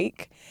for a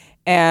week.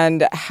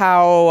 And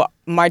how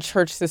my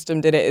church system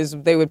did it is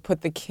they would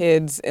put the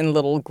kids in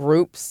little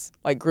groups,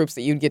 like groups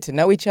that you'd get to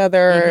know each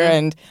other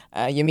and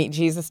you meet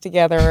Jesus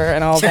together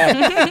and all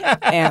that.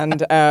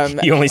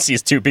 And He only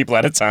sees 2 people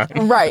at a time.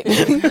 right.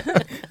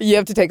 You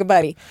have to take a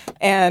buddy.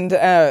 And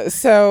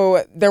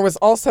so there was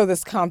also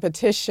this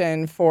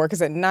competition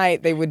because at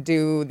night they would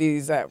do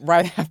these,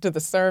 right after the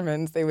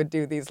sermons, they would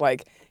do these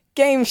like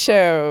game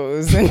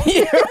shows and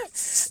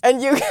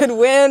you could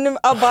win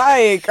a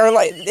bike or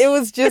it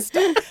was just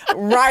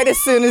right as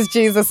soon as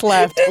Jesus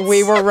left,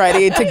 we were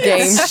ready to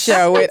game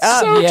show it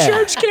up. So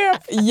Church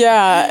camp.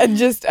 Yeah, and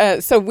just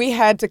so we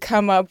had to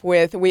come up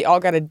with, we all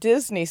got a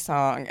Disney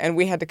song and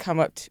we had to come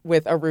up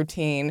with a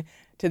routine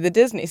to the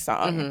Disney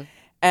song.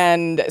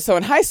 And so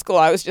in high school,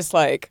 I was just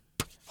like,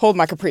 hold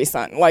my Capri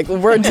Sun. Like,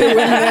 we're doing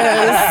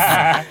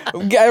this.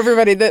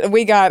 Everybody,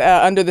 we got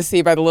Under the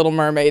Sea by The Little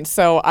Mermaid.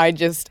 So I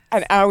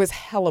was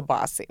hella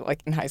bossy,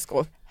 like in high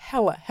school.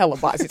 Hella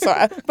bossy.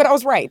 But I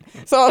was right.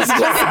 So I was just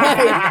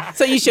like,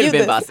 So you should have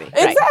been bossy.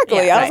 Right.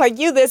 Exactly. Yeah, I was like,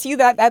 you this, you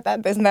that,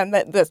 this, and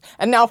that, this.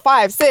 And now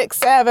 5, 6,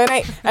 7,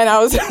 8. And I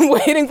was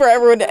waiting for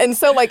everyone and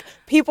so like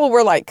people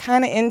were like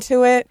kind of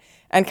into it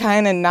and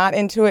kind of not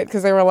into it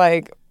because they were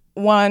like,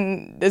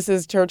 one, this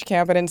is church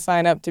camp. I didn't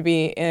sign up to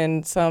be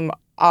in some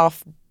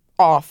off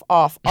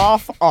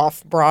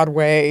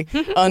Broadway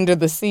Under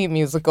the Sea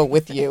musical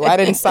with you. I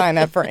didn't sign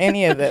up for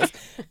any of this.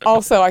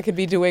 Also, I could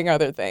be doing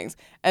other things.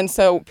 And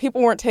so people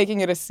weren't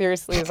taking it as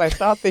seriously as I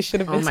thought they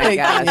should have been taking it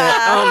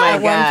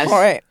at one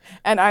point.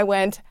 And I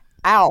went,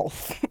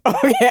 Alf.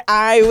 Okay,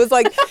 I was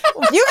like, you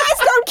guys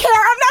don't care.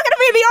 I'm not going to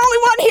be the only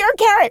one here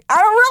caring. I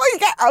don't really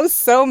care. I was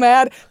so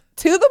mad.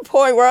 To the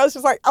point where I was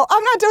just like, oh,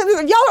 I'm not doing this.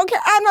 Y'all don't care.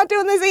 I'm not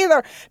doing this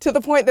either. To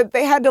the point that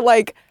they had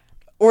to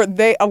or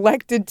they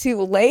elected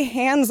to lay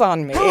hands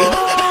on me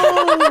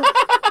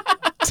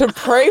to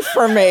pray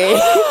for me.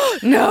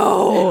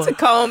 No. To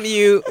calm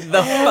you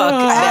the fuck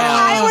down.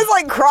 I was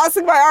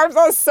crossing my arms.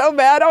 I was so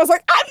mad. I was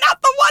like, I'm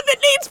not the one that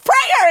needs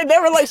prayer. And they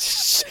were like,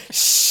 shh,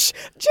 shh.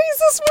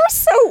 Jesus, we're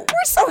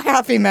so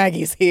happy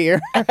Maggie's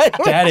here.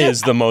 That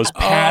is the most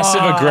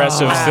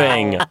passive-aggressive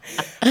thing.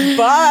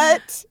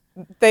 But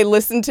they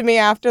listened to me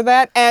after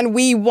that, and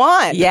we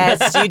won.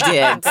 Yes, you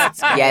did.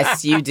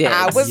 Yes, you did.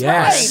 I was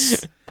right.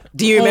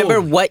 Do you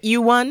remember what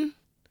you won?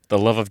 The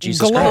love of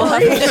Jesus Glory.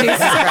 Christ. Jesus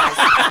Christ.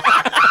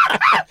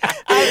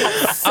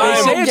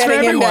 I say it's for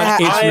everyone.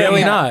 It's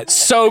really not.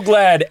 So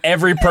glad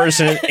every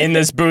person in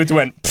this booth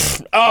went,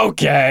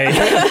 okay.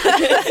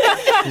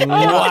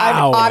 Wow.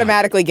 I'm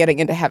automatically getting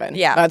into heaven.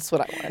 Yeah. That's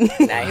what I want.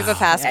 You have a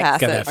fast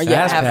pass. Got that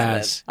fast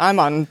pass. I'm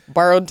on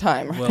borrowed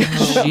time. Well,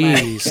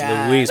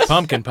 jeez, Louise,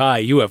 pumpkin pie,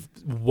 you have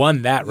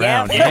won that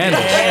round.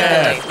 Handily.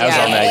 That was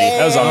all Maggie.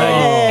 That was all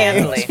Maggie.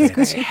 Handily.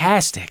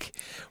 Fantastic.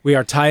 We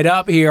are tied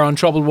up here on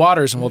Troubled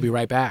Waters, and we'll be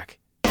right back.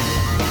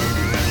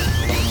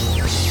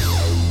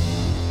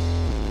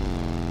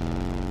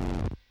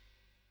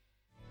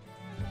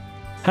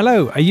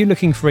 Hello, are you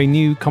looking for a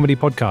new comedy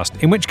podcast?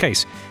 In which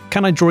case,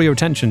 can I draw your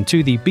attention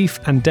to the Beef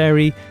and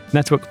Dairy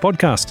Network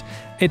podcast?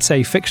 It's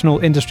a fictional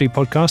industry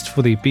podcast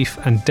for the beef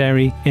and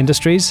dairy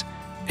industries.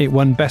 It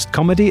won Best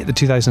Comedy at the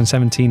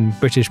 2017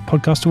 British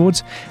Podcast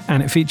Awards,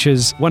 and it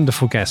features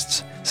wonderful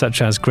guests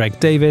such as Greg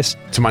Davis.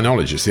 To my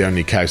knowledge, it's the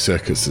only cow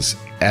circus that's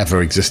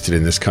ever existed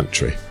in this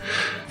country.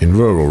 In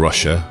rural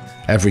Russia,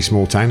 every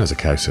small town has a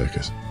cow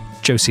circus.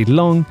 Josie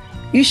Long.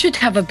 You should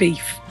have a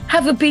beef.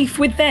 Have a beef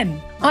with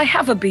them. I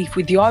have a beef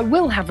with you. I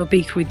will have a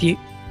beef with you.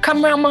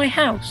 Come round my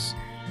house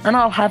and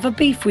I'll have a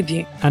beef with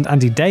you. And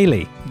Andy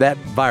Daly. That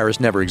virus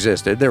never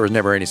existed. There was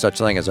never any such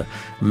thing as a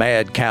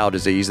mad cow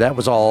disease. That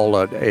was all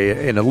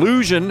an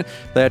illusion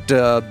that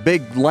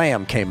Big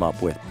Lamb came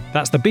up with.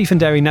 That's the Beef and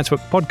Dairy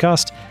Network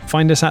podcast.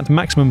 Find us at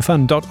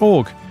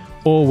MaximumFun.org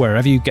or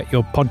wherever you get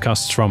your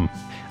podcasts from.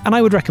 And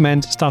I would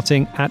recommend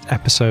starting at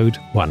episode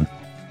 1.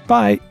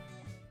 Bye.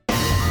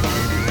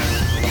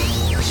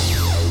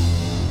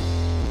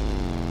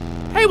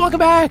 Hey, welcome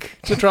back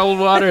to Troubled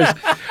Waters.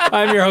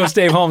 I'm your host,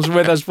 Dave Holmes.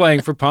 With us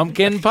playing for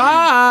Pumpkin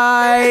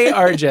Pie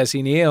are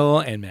Jesse Neal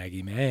and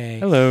Maggie May.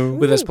 Hello.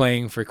 With us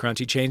playing for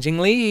Crunchy Changing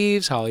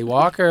Leaves, Holly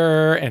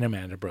Walker and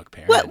Amanda Brooke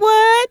Perrin.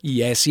 What?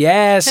 Yes,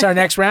 yes. Our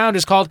next round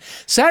is called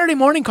Saturday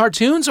Morning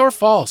Cartoons or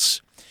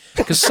False.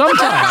 Because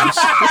sometimes,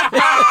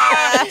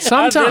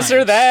 This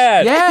or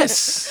that.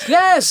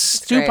 Yes.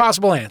 Two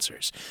possible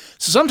answers.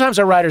 So sometimes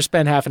our writers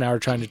spend half an hour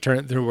trying to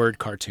turn the word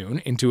cartoon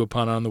into a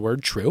pun on the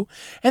word true,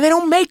 and they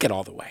don't make it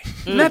all the way.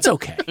 And that's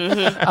okay.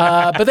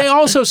 But they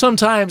also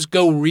sometimes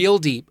go real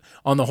deep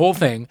on the whole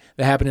thing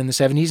that happened in the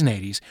 70s and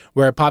 80s,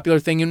 where a popular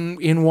thing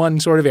in one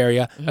sort of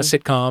area, a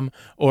sitcom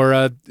or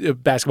a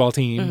basketball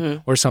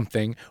team or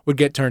something, would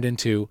get turned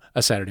into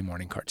a Saturday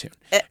morning cartoon.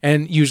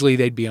 And usually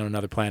they'd be on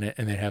another planet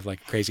and they'd have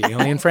like a crazy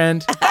alien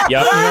friend.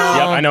 Yep,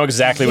 I know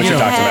exactly what you're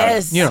talking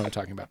about. You know what I'm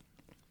talking about.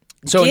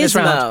 So in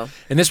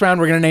this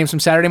round, we're going to name some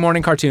Saturday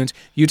morning cartoons.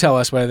 You tell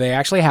us whether they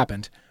actually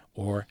happened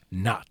or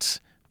not.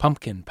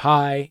 Pumpkin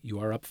Pie,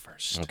 you are up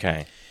first.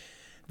 Okay.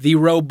 The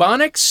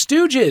Robonic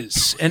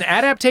Stooges, an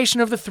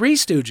adaptation of the Three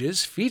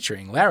Stooges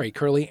featuring Larry,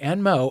 Curly,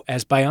 and Moe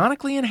as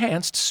bionically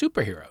enhanced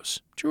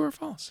superheroes. True or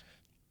false?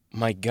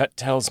 My gut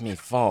tells me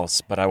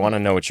false, but I want to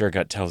know what your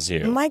gut tells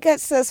you. My gut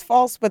says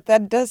false, but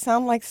that does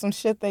sound like some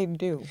shit they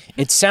do.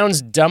 It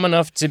sounds dumb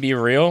enough to be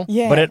real,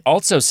 but it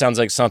also sounds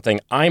like something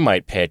I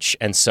might pitch,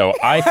 and so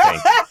I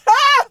think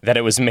that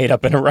it was made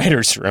up in a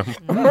writer's room.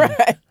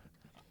 Right.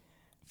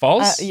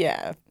 False?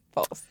 Yeah,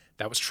 false.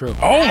 That was true.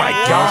 Oh my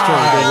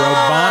God. The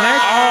Robonic.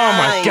 Oh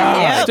my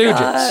God.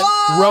 Stooges.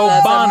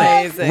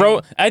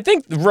 Robonic. I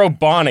think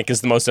robonic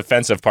is the most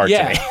offensive part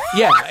to me.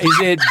 Yeah. Is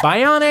it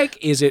bionic?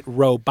 Is it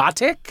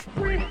robotic?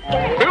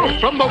 Built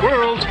from the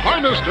world's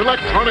finest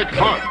electronic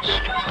parts.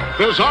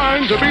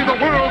 Designed to be the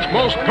world's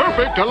most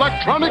perfect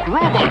electronic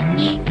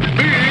robots.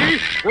 The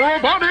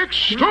Robonic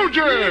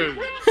Stooges.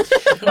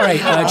 All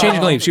right,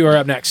 Changing Leaves, you are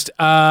up next.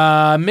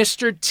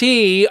 Mr.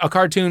 T, a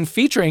cartoon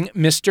featuring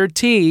Mr.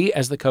 T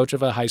as the coach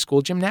of a high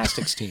school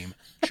gymnastics team.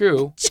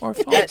 True or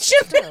false? That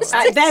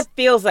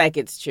feels like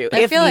it's true.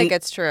 I feel like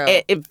it's true.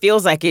 It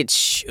feels like it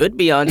should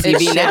be on TV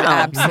It should now.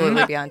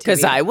 absolutely be on TV.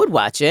 Because I would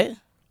watch it.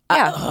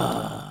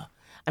 Yeah.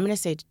 I'm going to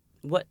say,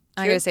 what?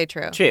 I'm going to say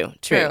true. True.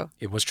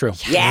 It was true.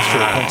 Yeah. It was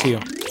true. Point to you.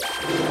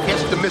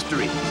 Catch the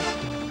mystery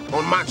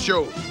on my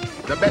show,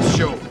 the best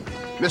show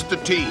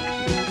Mr. T.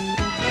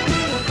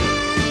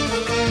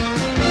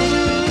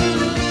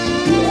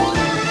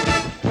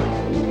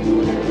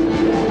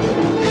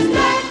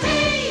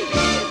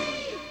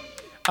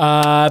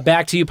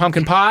 Back to you,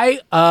 Pumpkin Pie.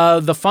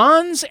 The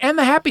Fonz and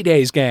the Happy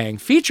Days Gang,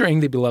 featuring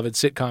the beloved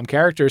sitcom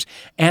characters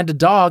and a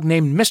dog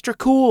named Mr.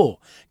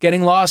 Cool,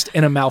 getting lost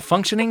in a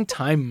malfunctioning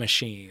time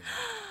machine.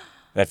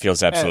 That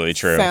feels absolutely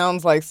true.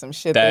 Sounds like some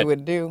shit they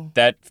would do.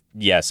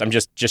 Yes, I'm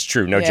just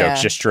true. No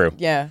jokes, just true.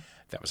 Yeah.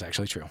 That was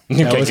actually true.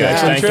 Okay, good.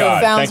 Thank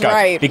God. Sounds Thank God.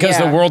 right. Because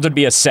the world would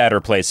be a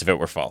sadder place if it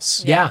were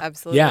false. Yeah,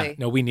 absolutely. Yeah,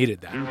 no, we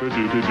needed that.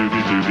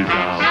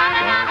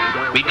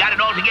 We got it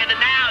all together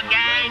now,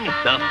 gang.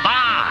 The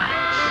Fonz.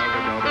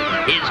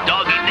 His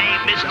doggy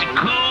named Mr.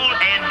 Cool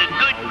and the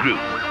Good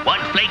Group.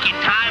 One flaky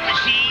time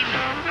machine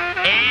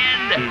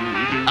and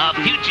a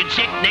future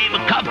chick named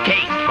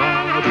Cupcake.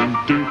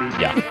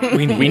 Yeah,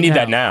 we need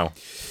that now.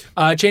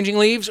 Changing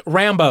leaves,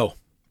 Rambo.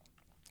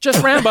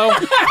 Just Rambo,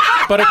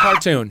 but a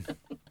cartoon.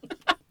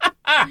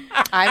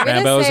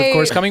 Rambo's, of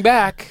course, coming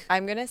back.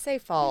 I'm going to say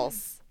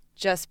false,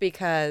 just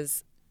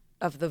because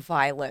of the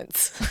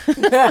violence.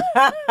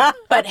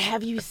 But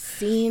have you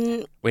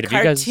seen Wait,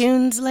 have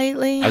cartoons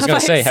lately? I was going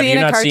to say, have you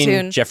not cartoon?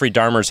 seen Jeffrey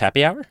Dahmer's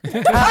Happy Hour?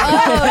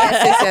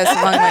 yes,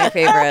 among my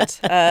favorite.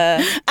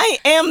 I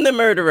am the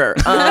murderer.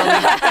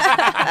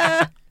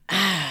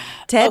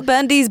 Ted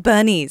Bundy's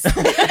bunnies.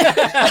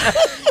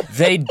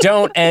 They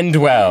don't end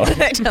well.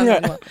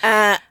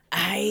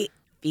 I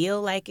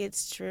feel like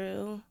it's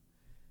true,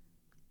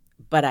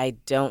 but I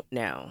don't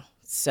know.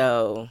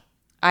 So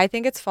I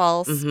think it's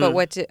false, but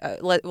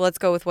let's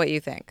go with what you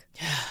think.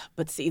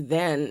 But see,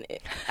 then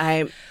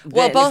Well,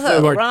 both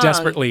We are wrong,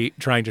 desperately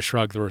trying to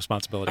shrug the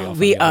responsibility off.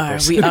 We on the other are.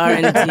 person. We are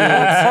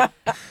indeed.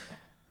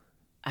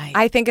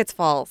 I think it's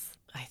false.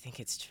 I think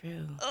it's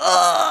true.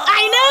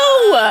 I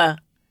know.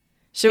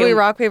 Should we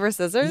rock, paper,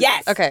 scissors?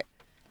 Yes. Okay.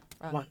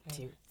 1,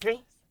 2,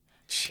 3.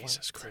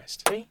 Jesus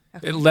Christ.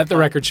 Let the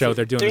record show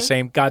they're doing the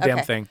same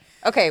goddamn thing.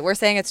 Okay, we're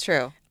saying it's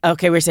true.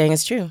 Okay, we're saying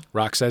it's true.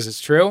 Rock says it's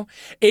true.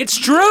 It's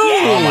true!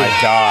 Oh, my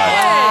God.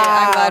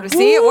 I'm glad to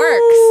see it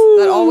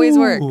works. That always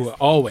works. Ooh,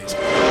 always.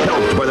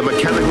 Helped by the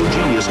mechanical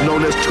genius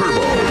known as Turbo.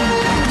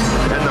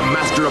 And the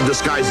master of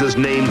disguises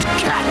named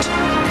Cat.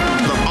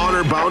 The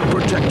honor-bound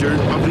protector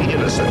of the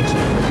innocent.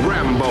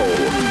 Rambo,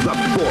 the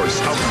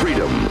force of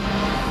freedom.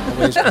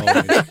 Always.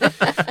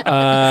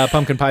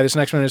 Pumpkin Pie, this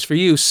next one is for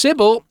you.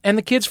 Sybil and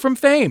the Kids from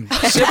Fame.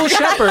 Sybil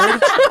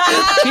Shepherd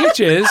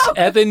teaches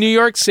at the New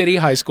York City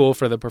High School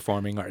for the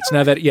Performing Arts.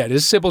 Now it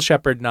is Sybil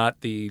Shepherd,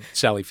 not the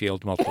Sally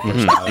Field multiple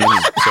personality.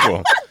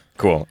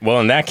 Cool. Well,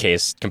 in that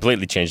case,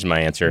 completely changed my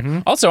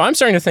answer. Also, I'm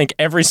starting to think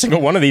every single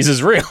one of these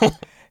is real.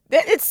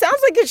 It sounds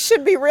like it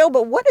should be real,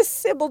 but what is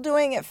Sybil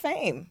doing at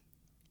Fame?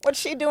 What's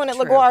she doing at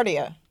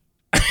LaGuardia?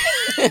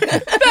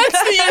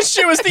 That's the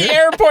issue, is the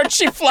airport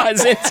she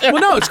flies into.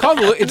 Well, no, it's called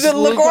the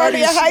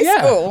LaGuardia High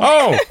School.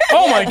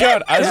 Oh my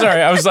God. I'm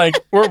sorry. I was like,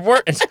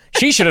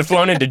 she should have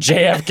flown into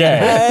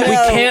JFK. We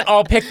can't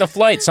all pick the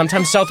flight.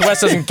 Sometimes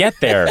Southwest doesn't get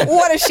there.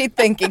 What is she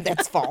thinking?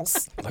 That's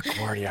false.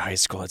 LaGuardia High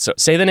School.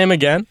 Say the name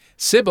again.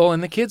 Sybil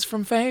and the Kids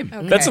from Fame.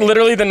 Okay. That's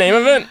literally the name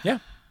of it? Yeah.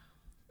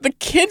 The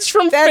Kids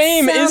from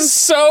Fame is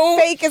so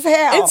fake as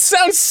hell. It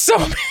sounds so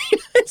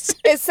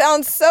It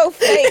sounds so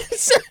fake.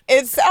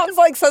 It sounds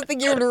like something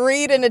you would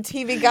read in a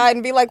TV guide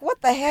and be like,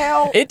 what the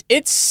hell?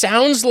 It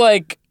sounds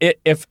like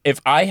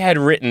if I had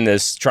written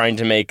this trying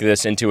to make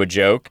this into a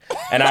joke,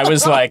 and I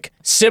was like,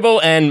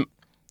 Sybil and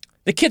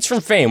the Kids from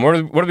Fame, what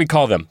do we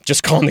call them?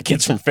 Just call them the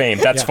Kids from Fame.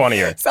 That's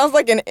funnier. Sounds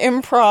like an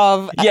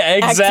improv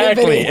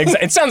exactly.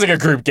 activity. It sounds like a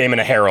group game in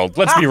a Herald.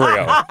 Let's be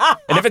real.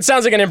 And if it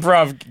sounds like an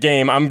improv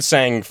game, I'm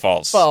saying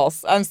false.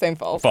 False. I'm saying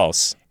false.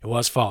 False. It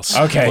was false.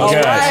 Okay, All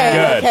good. right.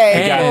 Good.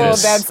 Okay, We got cool.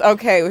 this. That's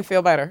okay. We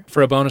feel better.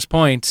 For a bonus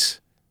point,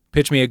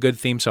 pitch me a good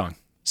theme song.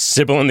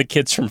 Sybil and the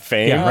Kids from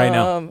Fame? Yeah, right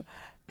now.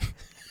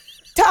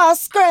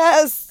 Toss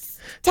grass,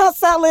 toss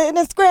salad,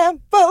 and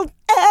scrambled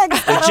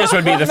eggs. It just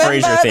would be the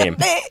Frasier theme.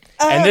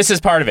 And this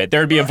is part of it. There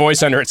would be a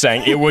voice under it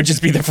saying it would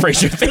just be the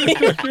Frasier theme.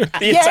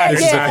 The entire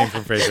time.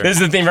 Theme from Frasier. This is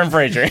the theme from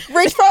Frasier.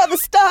 Reach for the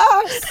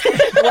stars.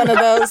 One of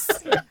those.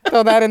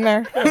 Throw that in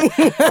there.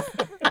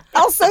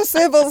 Also,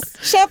 Sybil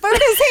Shepherd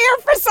is here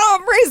for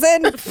some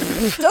reason.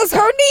 Does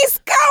her niece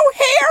go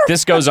here?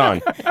 This goes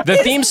on. The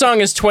theme song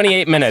is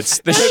 28 minutes.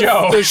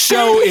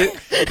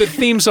 The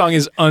theme song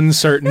is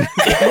uncertain.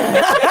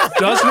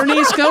 Does her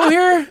niece go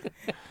here?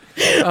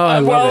 Oh, I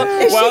love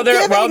it.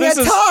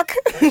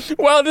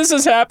 While this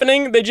is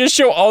happening, they just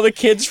show all the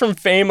kids from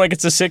Fame like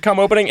it's a sitcom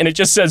opening, and it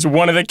just says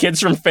one of the kids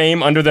from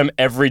Fame under them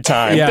every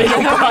time. Yeah. They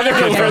don't bother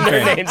to learn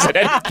their names at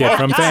any Kid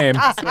from Fame.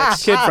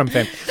 Kid from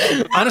Fame.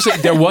 Honestly,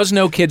 there was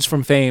no Kids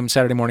from Fame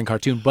Saturday morning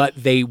cartoon, but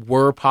they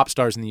were pop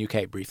stars in the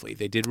UK briefly.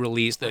 They did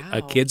release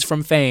a Kids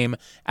from Fame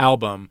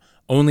album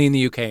only in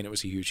the UK, and it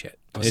was a huge hit.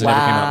 It never came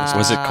out in the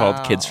Was it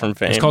called Kids from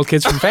Fame? It's called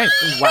Kids from Fame.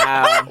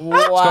 Wow.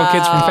 It's called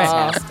Kids from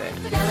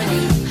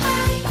Fame.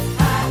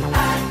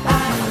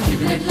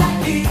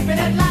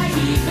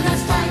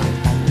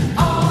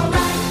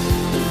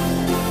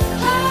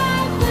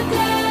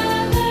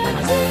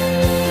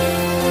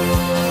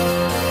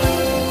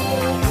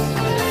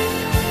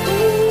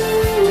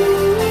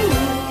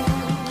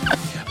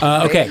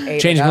 Okay,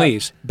 changing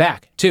leaves.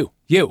 Back to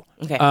you.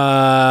 Okay.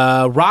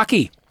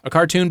 Rocky, a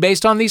cartoon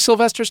based on the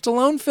Sylvester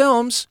Stallone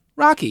films,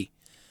 Rocky.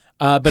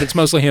 But it's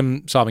mostly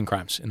him solving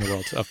crimes in the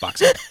world of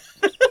boxing.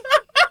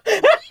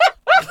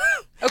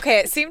 Okay,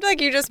 it seemed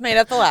like you just made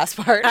up the last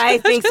part. I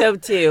think so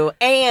too.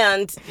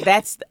 And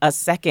that's a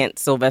second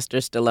Sylvester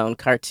Stallone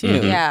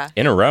cartoon. Yeah.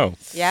 In a row.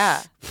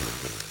 Yeah.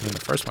 And the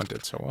first one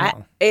did so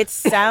well. It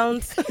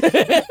sounds.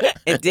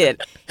 It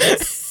did. It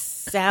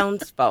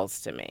sounds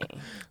false to me.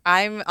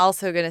 I'm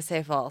also going to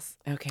say false.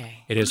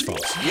 Okay. It is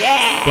false.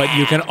 Yeah. But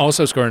you can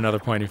also score another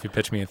point if you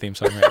pitch me a theme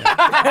song right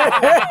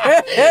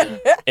now.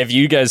 If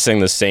you guys sing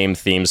the same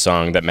theme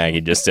song that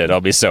Maggie just did,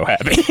 I'll be so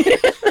happy.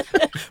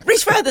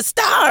 Reach for the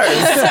stars.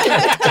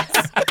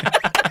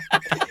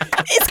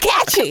 It's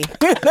catchy.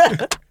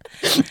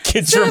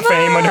 Kids from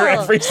Fame under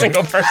every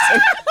single person.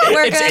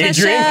 We're It's gonna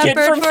Adrian, Kid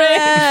from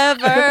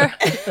shepherd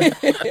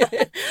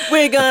forever.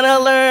 We're gonna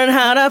learn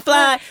how to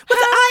fly with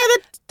the eye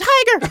of the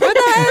tiger. With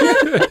the eye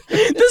of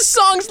the... This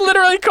song's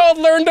literally called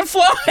Learn to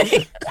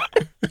Fly.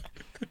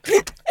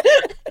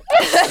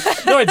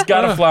 No, it's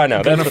Gotta Fly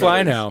Now. Gonna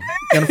fly now.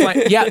 Gonna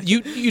fly. Yeah,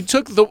 you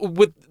took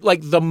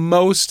the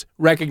most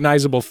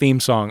recognizable theme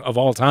song of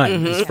all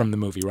time is from the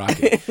movie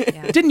Rocky.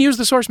 Didn't use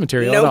the source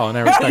material at all, and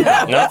I respect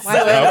that. Nope.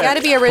 Got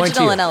to be Point to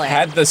original you. in LA.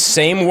 Had the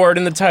same word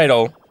in the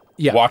title.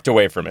 Yeah. Walked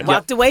away from it.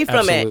 Walked away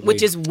from it, absolutely.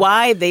 which is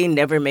why they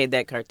never made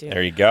that cartoon.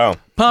 There you go.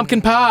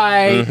 Pumpkin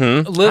Pie,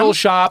 Little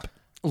Shop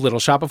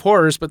of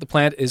Horrors, but the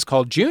plant is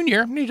called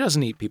Junior, and he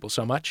doesn't eat people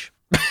so much.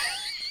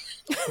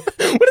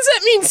 What does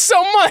that mean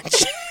so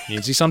much?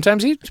 Means he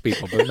sometimes eats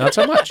people, but not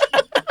so much.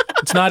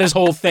 It's not his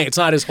whole thing. It's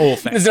not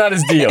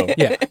his deal.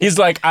 Yeah. He's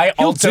like, I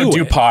also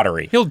do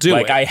pottery. He'll do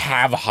like, it. I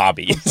have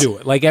hobbies. Do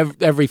it. Like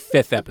every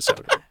fifth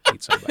episode. He'll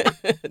eat somebody.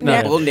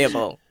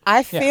 Nibble.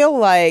 I feel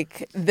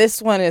like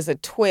this one is a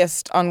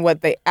twist on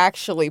what they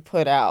actually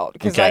put out.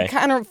 Because I Okay.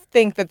 kind of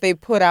think that they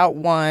put out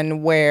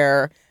one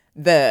where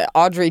the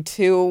Audrey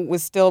 2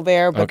 was still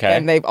there, but Okay.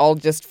 then they've all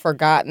just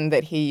forgotten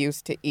that he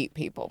used to eat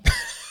people.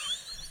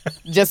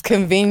 Just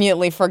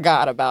conveniently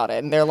forgot about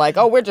it. And they're like,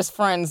 oh, we're just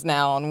friends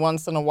now. And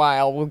once in a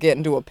while, we'll get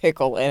into a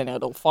pickle and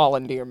it'll fall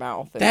into your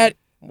mouth. And That-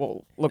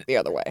 we'll look the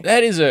other way.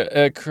 That is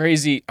a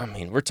crazy, I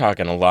mean, we're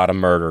talking a lot of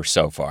murder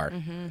so far.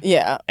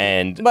 Yeah.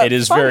 And But it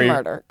is fun very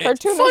murder.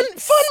 Cartoon fun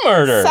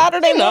murder.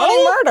 Saturday You know?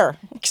 morning murder.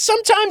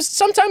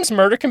 Sometimes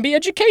murder can be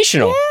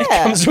educational. It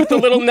Yeah. comes with a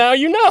little now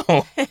you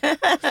know.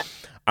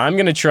 I'm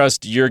going to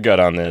trust your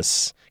gut on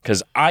this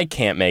because I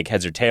can't make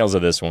heads or tails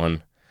of this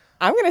one.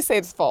 I'm going to say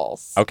it's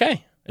false.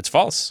 Okay, it's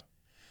false.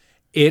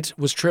 It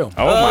was true.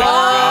 Oh my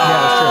God.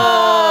 Yeah, it's true.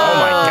 Oh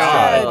my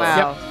God.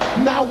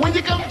 Wow. Now when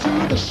you come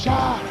to the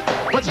shop,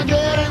 what you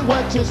get and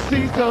what you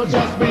see, so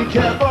just be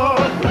careful.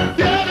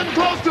 Getting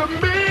close to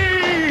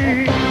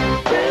me.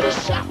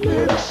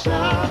 Little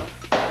shop.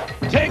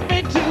 Take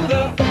me to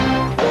the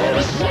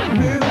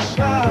little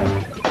shop.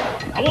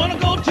 I wanna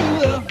go to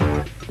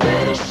the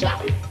little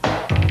shop.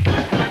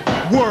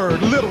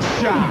 Word, little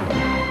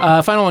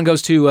shop. Final one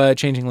goes to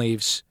Changing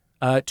Leaves.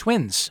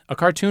 Twins, a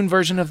cartoon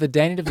version of the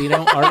Danny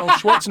DeVito Arnold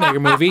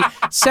Schwarzenegger movie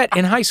set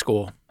in high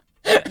school.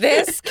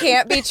 This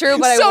can't be true,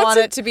 but I want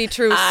it to be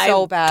true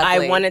so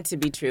badly. I want it to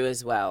be true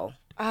as well.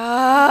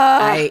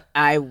 Ah.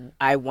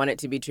 I want it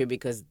to be true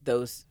because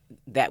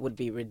that would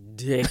be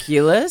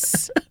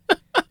ridiculous.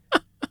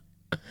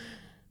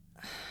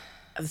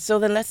 So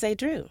then let's say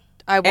true.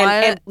 I want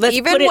and let's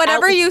even put it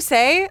whatever out- you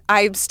say,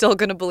 I'm still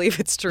gonna believe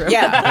it's true.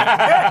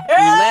 Yeah.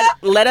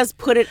 let us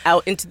put it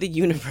out into the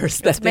universe.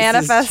 That Let's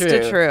manifest this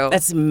is it true.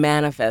 Let's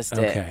manifest it.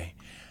 Okay.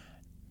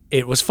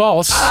 It was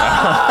false.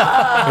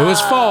 It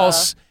was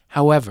false.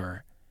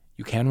 However,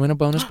 you can win a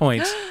bonus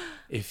point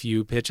if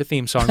you pitch a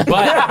theme song,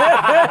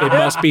 but it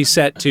must be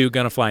set to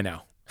Gonna Fly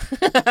Now.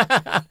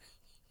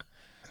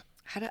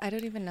 I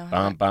don't even know how.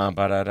 Bum, bum,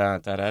 ba-da-da,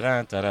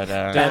 da-da-da,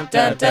 da-da-da. Dun,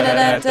 dun, dun,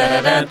 dun,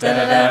 dun, dun,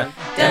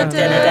 dun,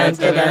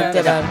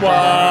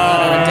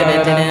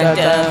 dun,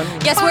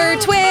 dun. Yes, we're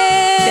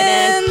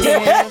twins.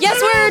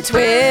 Yes, we're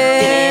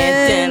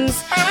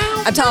twins.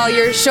 I'm tall,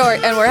 you're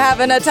short, and we're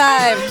having a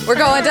time. We're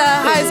going to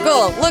high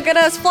school. Look at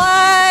us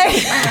fly.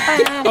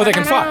 Oh, they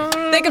can fly.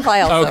 They can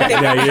fly also. Okay.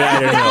 Yeah, I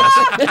didn't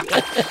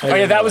know. Oh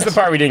yeah, that was the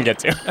part we didn't get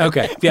to.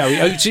 Okay.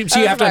 Yeah. So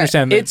you have to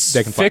understand that It's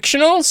they can fly.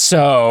 fictional,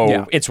 so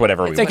Yeah. it's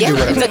whatever we They want. can do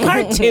whatever It's a they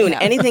want. cartoon.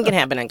 Anything can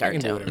happen in They can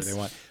do whatever cartoons. they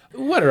want.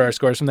 What are our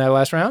scores from that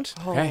last round?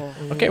 Okay.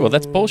 Okay, well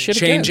that's bullshit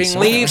again. Changing so-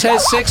 Leaves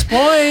has 6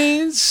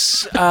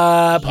 points.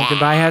 Pumpkin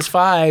Pie has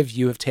 5.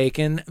 You have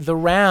taken the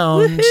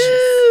round.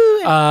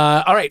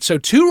 All right, so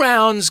 2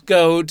 rounds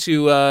go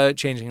to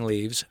Changing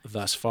Leaves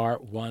thus far,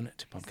 1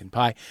 to Pumpkin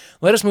Pie.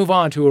 Let us move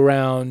on to a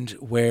round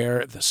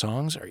where the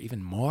songs are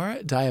even more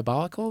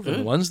diabolical than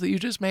the ones that you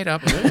just made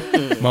up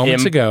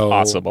moments ago.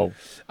 Impossible.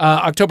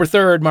 October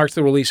 3rd marks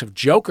the release of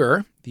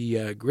Joker,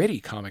 the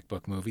gritty comic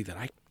book movie that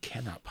I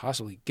cannot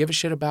possibly give a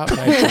shit about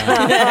my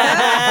child.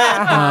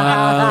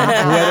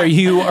 Whether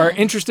you are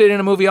interested in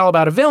a movie all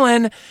about a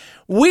villain,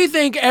 we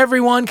think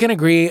everyone can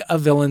agree a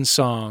villain's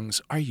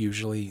songs are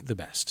usually the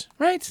best,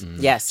 right?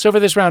 Yes. So for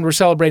this round, we're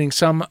celebrating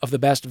some of the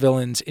best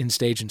villains in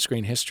stage and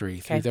screen history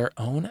through their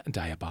own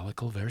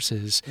diabolical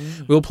verses.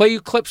 We'll play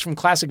you clips from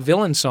classic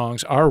villain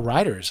songs our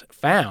writers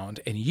found,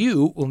 and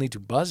you will need to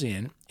buzz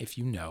in if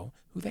you know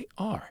who they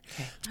are.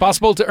 It's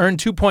possible to earn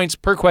 2 points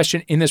per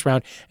question in this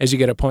round, as you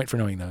get a point for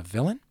knowing the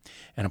villain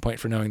and a point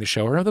for knowing the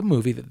show or the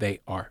movie that they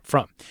are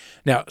from.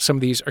 Now, some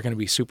of these are going to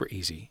be super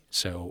easy,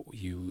 so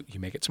you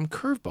may get some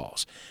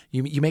curveballs.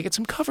 You may get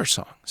some cover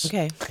songs.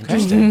 Okay.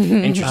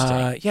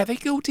 Interesting. Yeah, they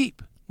go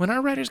deep. When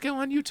our writers go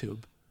on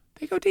YouTube,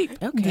 they go deep.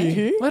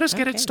 Okay. Let us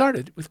get it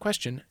started with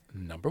question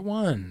number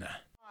 1.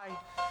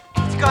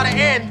 It's gotta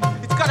end.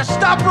 It's gotta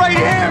stop right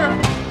here.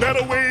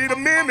 Better wait a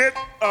minute.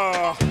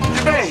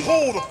 You better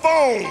hold the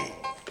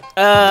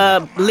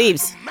phone.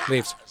 Leaves.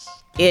 Leaves.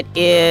 It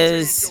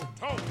is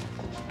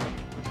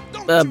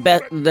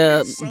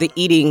the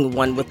eating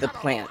one with the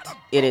plant.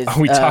 It is. Oh,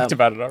 we talked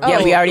about it already.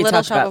 Yeah, we already Little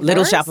talked Shop about of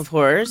Little Horrors? Shop of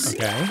Horrors.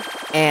 Okay.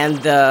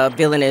 And the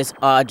villain is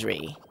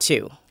Audrey,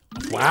 too.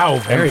 Wow,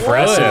 very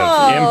Impressive.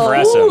 good.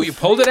 Impressive. Ooh, you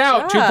pulled it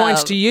out. 2 job.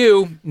 points to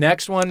you.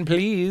 Next one,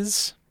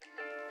 please.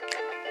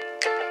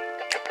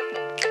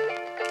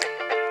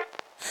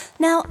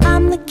 Now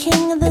I'm the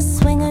king of the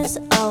swingers,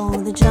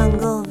 oh, the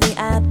jungle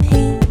VIP.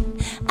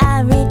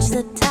 I reach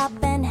the top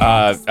and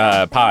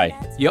Pie.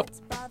 Yep.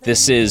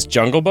 This is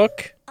Jungle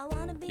Book.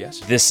 Yes.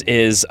 This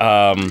is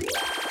oh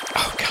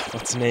God,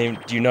 what's the name?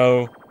 Do you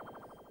know?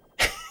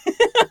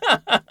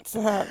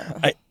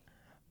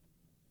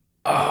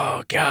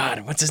 Oh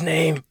God, what's his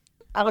name?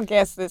 I'll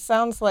guess. It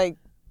sounds like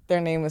their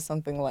name is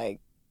something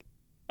like.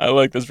 I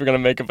like this. We're gonna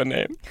make up a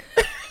name.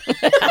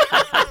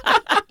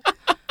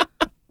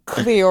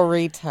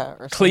 Cleorita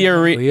or something.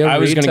 Clearita. I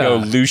was gonna go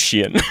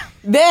Lucian.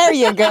 There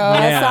you go. Yeah.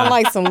 That sounds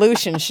like some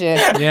Lucian shit.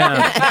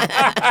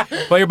 Yeah.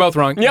 Well, you're both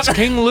wrong. It's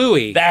King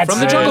Louis from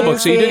the Jungle Book,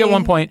 so you do get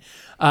 1 point.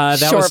 That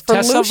Short was for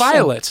Tessa Lucian.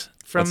 Violet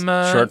from...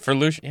 Short for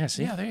Lucian. Yeah,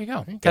 see? Yeah, there you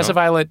go. Tessa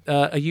Violet,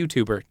 a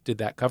YouTuber, did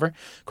that cover.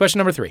 Question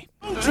number 3.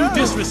 Don't you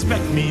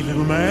disrespect me,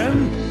 little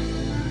man.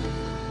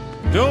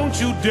 Don't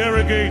you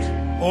derogate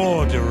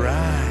or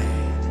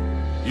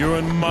deride. You're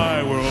in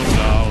my world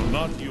now,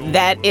 not yours.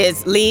 That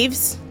is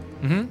Leaves.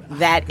 Mm-hmm.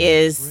 That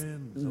is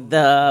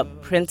the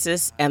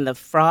Princess and the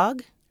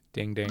Frog.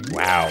 Ding, ding.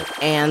 Wow.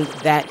 And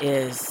that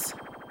is...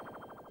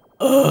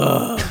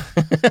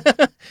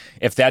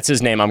 If that's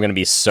his name, I'm going to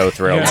be so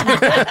thrilled.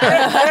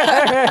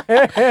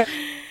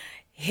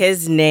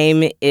 His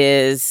name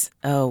is...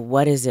 Oh,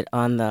 what is it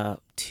on the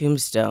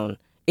tombstone?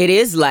 It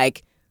is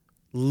like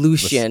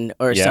Lucian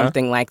or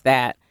something like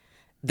that.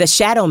 The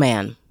Shadow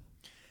Man.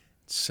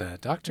 It's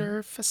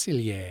Dr.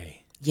 Facilier.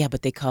 Yeah,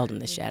 but they called him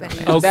the Shadow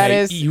Man. Okay, That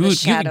is you the can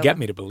Shadow get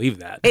me to believe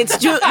that. It's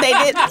true. They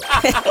did.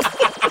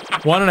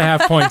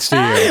 1.5 points to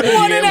you. You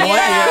get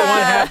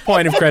 1.5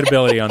 point of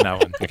credibility on that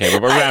one. Okay,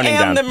 well, we're rounding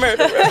down. the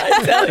murderer,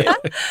 I tell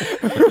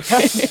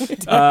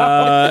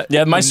you.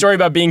 Yeah, my story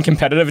about being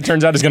competitive, it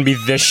turns out, is going to be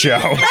this show.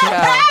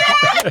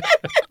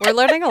 We're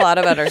learning a lot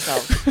about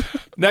ourselves.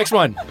 Next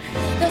one.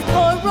 Those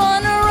poor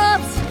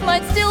runner-ups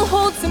might still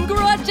hold some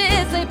grudges.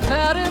 They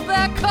patted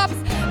their cups,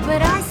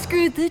 but I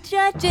screwed the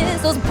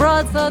judges. Those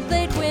broads thought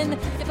they'd win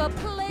if I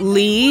played.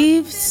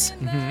 Leaves.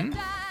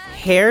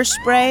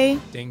 Hairspray.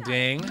 Ding,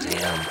 ding.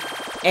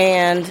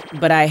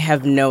 But I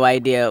have no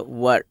idea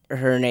what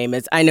her name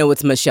is. I know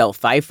it's Michelle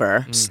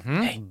Pfeiffer,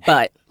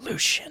 but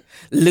Lucian.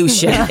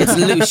 It's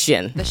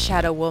Lucian. The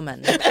Shadow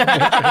Woman.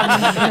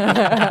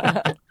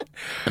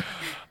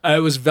 It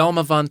was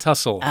Velma Von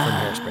Tussle from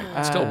Hairspray.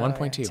 It's still 1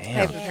 point to you.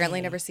 I've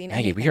apparently never seen it.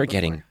 Maggie, we are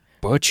getting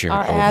butchered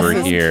Our over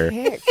asses here.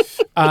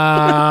 kicked.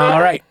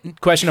 All right.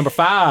 Question number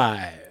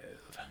 5.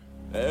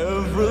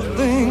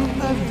 Everything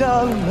I've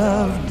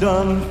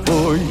done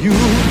for you.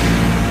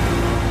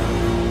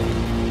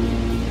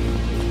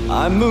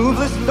 I move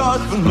the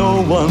stars for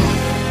no one.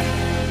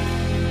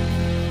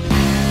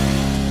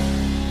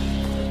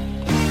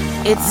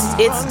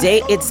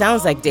 It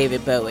sounds like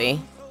David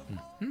Bowie.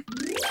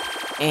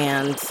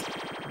 And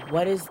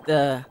what is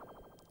the...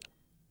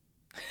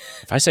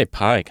 If I say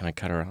pie, can I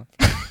cut her off?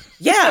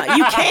 Yeah,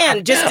 you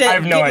can, just to I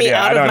have no get me idea.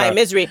 out I of don't my know.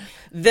 misery.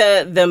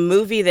 The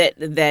movie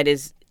that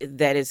is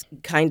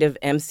kind of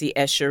MC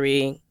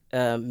Eschery,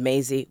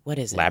 Maisie. What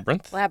is it?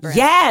 Labyrinth?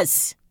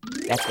 Yes,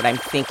 that's what I'm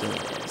thinking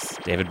it is.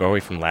 David Bowie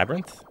from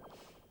Labyrinth?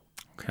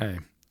 Okay.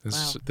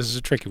 This is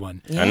a tricky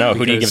one. I know.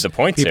 Who do you give the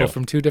point to? People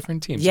from 2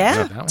 different teams. Yeah. You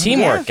know that one?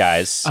 Teamwork,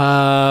 guys.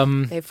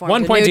 They formed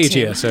 1 a point new to each of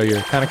team. you, so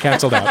you're kind of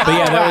canceled out. But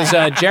yeah, that was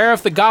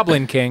Jareth the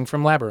Goblin King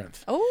from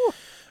Labyrinth. Oh.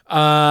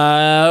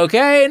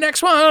 Okay,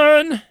 next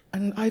one.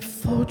 And I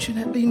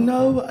fortunately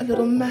know a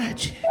little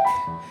magic.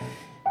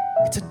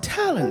 It's a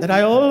talent that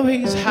I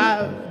always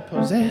have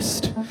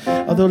possessed.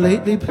 Although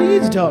lately,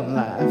 please don't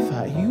laugh.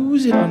 I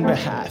use it on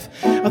behalf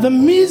of the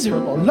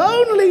miserable,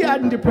 lonely,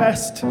 and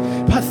depressed,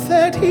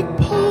 pathetic,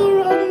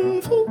 poor,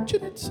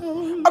 unfortunate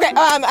soul. Okay,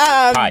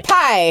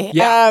 pie.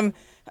 Yeah.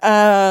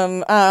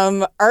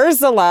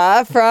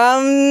 Ursula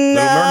from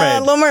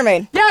Little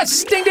Mermaid.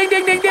 Yes! Ding, ding,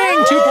 ding, ding,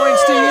 ding! 2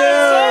 points to you!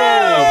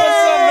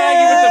 What's up,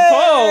 Maggie with the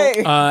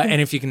poll?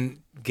 And if you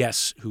can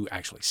guess who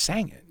actually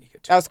sang it, you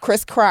get That was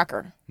Chris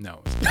Crocker. No.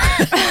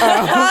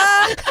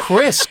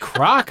 Chris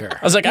Crocker.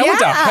 I was like, I went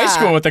to high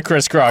school with the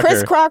Chris Crocker.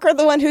 Chris Crocker,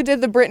 the one who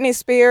did the Britney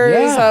Spears,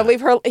 Yeah. Leave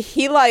Her.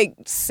 He like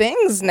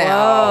sings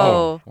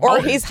now,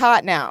 or he's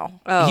hot now.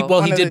 He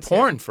One of did the two.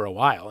 porn for a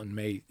while and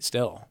may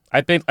still. I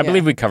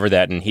believe we covered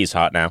that, and he's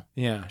hot now.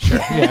 Yeah, sure.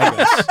 Yeah, I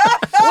guess.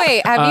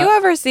 Wait, have you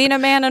ever seen a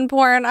man in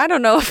porn? I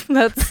don't know if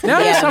that's. No,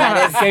 Yeah, somehow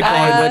that is- gay porn.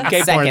 I would Gay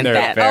porn, second they're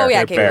that. fair. Oh, yeah,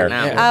 they're gay fair.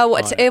 porn.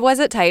 Yeah. Was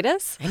it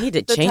Titus? I need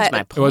to The change ti-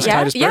 my It was point.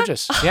 Titus Yeah.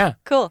 Burgess. Yeah.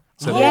 Cool.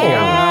 So there you go.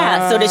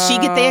 Yeah. So does she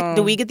get the?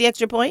 Do we get the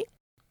extra point?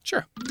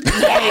 Sure.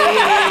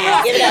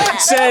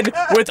 Said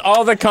with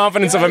all the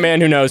confidence of a man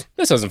who knows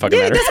this doesn't fucking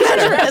matter. Doesn't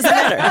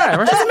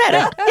matter. Doesn't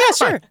matter. Yeah,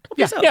 sure.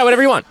 Yeah,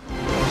 whatever you want.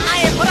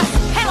 I put a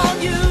spell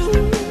on you,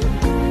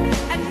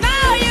 and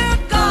now you're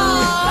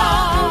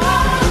gone.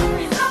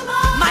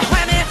 My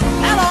whammy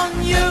fell on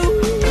you,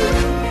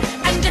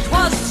 and it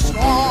was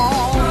strong.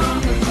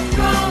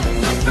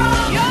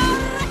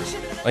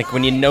 Like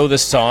when you know the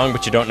song,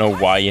 but you don't know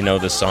why you know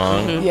the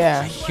song. Mm-hmm.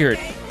 Yeah. I hear it.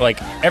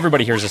 Like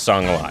everybody hears a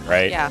song a lot,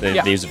 right? Yeah.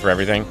 They use it for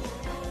everything.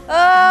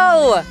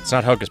 Oh! It's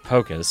not Hocus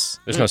Pocus.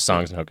 There's no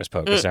songs in Hocus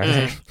Pocus, are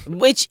there?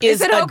 Which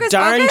is it a Hocus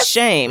darn Pocus?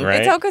 shame.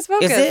 Right? It's Hocus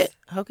Pocus. Is it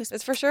Hocus?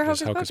 It's for sure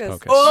It's Hocus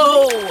Hocus Pocus. Pocus.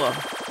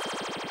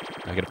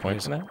 Oh. I get a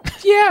point for that?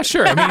 Yeah,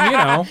 sure. I mean, you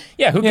know.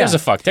 Yeah, who gives a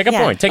fuck? Take a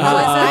Yeah. point. Take a Was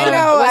point. I it-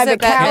 know was the it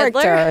Bette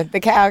Midler? character. The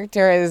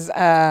character is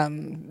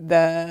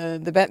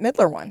the Bette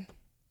Midler one.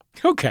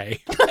 Okay.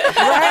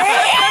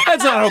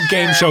 That's not how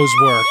game shows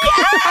work.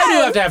 I do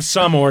have to have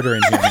some order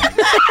in here.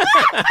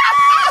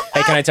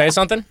 Hey, can I tell you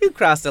something? You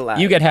crossed the line.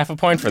 You get half a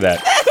point for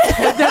that.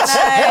 That's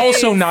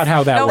also not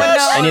how that No one works.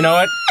 knows. And you know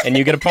what? And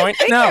you get a point?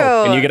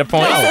 No. And you get a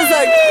point?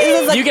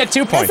 You get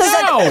 2 points.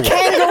 No.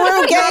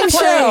 Kangaroo game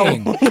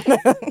show.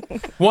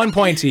 Playing. 1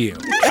 point to you.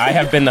 I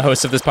have been the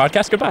host of this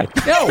podcast. Goodbye.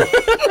 No.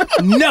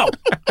 No.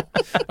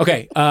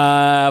 Okay.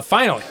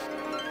 Finally.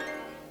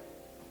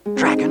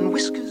 Dragon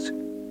whiskers,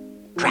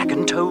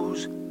 dragon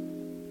toes,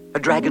 a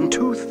dragon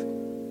tooth,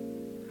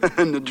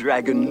 and a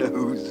dragon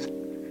nose.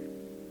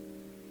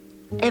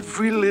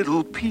 Every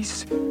little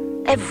piece,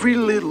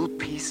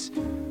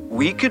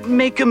 we could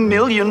make a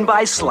million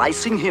by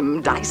slicing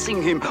him,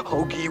 dicing him.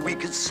 Hoagie we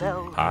could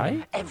sell.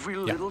 Pie? Every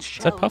little Is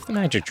that Puff the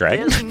Magic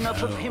Dragon? There's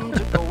enough of him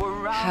to go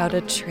around. How to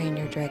Train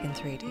Your Dragon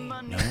 3D.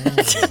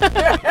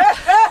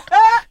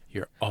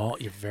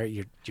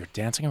 You're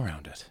dancing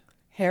around it.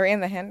 Harry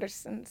and the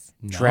Hendersons.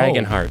 No.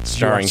 Dragonheart,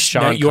 starring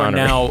Sean You are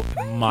Connery. now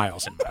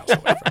miles and miles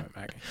away from it,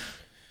 Maggie.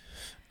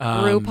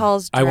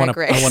 RuPaul's Drag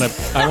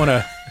Race. I want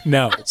to.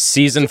 No.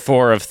 Season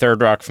 4 of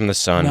Third Rock from the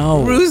Sun.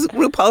 No.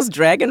 RuPaul's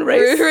Dragon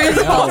Race.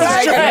 No.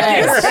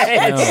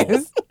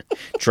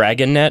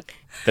 Dragnet,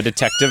 the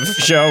detective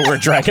show where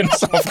dragons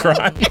solve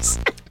crimes.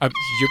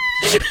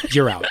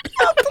 You're out.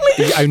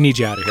 I need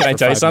you out of here. Can I for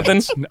tell you 5 something?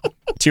 minutes. No.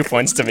 2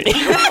 points to me.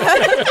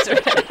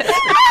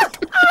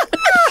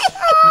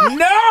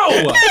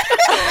 No!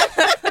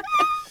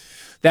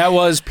 That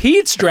was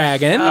Pete's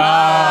dragon. And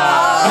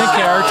the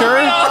character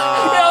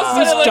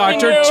was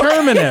Dr.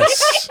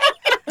 Terminus.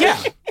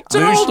 Yeah, it's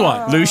an old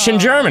one. Lucian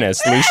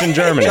Germanus. Lucian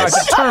Germanus.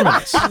 Dr.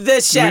 Terminus.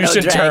 The Shadow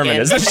Lucian Dragon.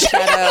 Terminus. The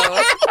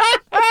Shadow.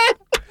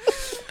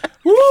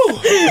 Woo!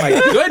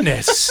 My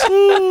goodness.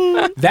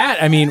 That,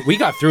 I mean, we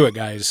got through it,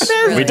 guys.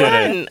 We did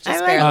it. I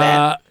like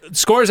that.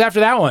 Scores after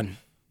that one.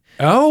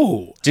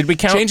 Oh. Did we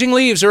count? Changing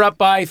Leaves are up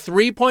by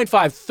 3.5,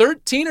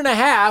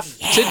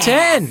 13.5 to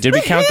 10. Did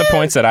we count the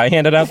points that I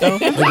handed out, though? We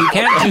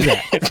can't do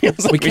that. It feels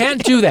like We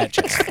can't do that,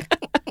 Jesse.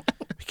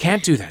 We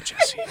can't do that,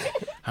 Jesse.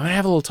 I'm going to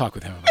have a little talk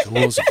with him about the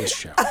rules of this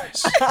show,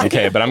 guys.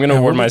 Okay, but I'm going to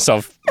award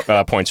myself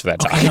points for that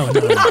talk. No.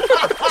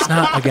 It's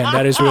not, again,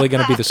 that is really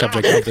going to be the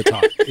subject of the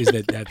talk, is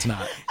that that's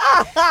not.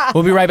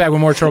 We'll be right back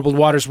with more Troubled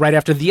Waters right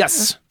after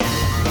this.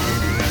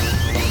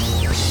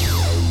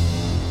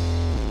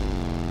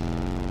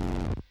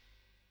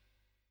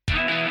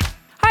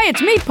 Hi,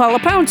 it's me, Paula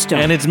Poundstone.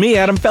 And it's me,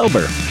 Adam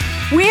Felber.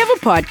 We have a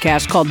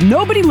podcast called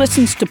Nobody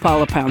Listens to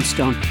Paula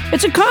Poundstone.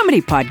 It's a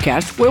comedy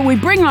podcast where we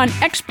bring on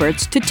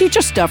experts to teach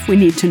us stuff we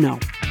need to know.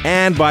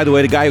 And by the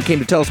way, the guy who came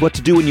to tell us what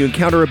to do when you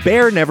encounter a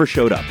bear never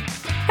showed up.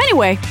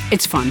 Anyway,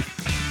 it's fun.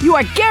 You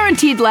are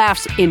guaranteed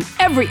laughs in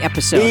every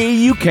episode.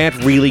 You can't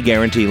really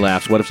guarantee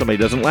laughs. What if somebody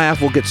doesn't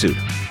laugh? We'll get sued.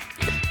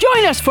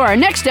 Join us for our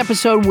next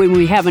episode when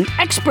we have an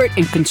expert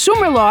in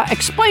consumer law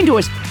explain to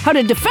us how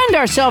to defend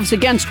ourselves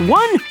against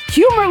one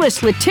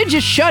humorless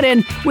litigious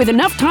shut-in with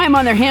enough time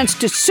on their hands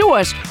to sue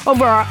us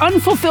over our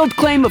unfulfilled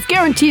claim of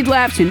guaranteed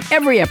laughs in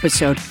every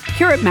episode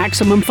here at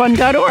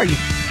MaximumFun.org.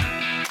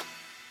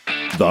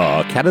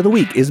 The cat of the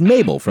week is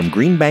Mabel from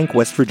Green Bank,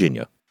 West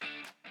Virginia.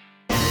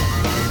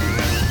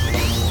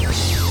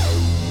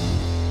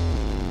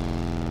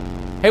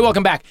 Hey,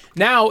 welcome back.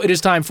 Now it is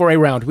time for a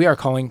round we are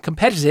calling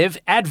Competitive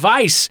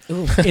Advice.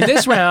 In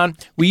this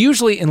round, we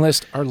usually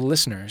enlist our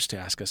listeners to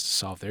ask us to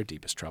solve their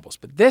deepest troubles.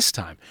 But this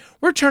time,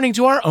 we're turning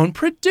to our own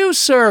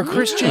producer,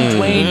 Christian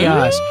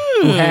Duenas,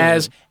 who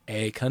has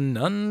a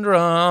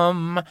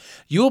conundrum.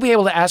 You will be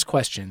able to ask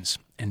questions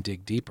and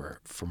dig deeper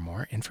for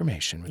more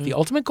information with the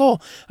ultimate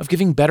goal of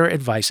giving better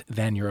advice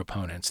than your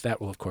opponents. That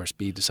will, of course,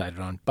 be decided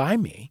on by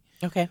me.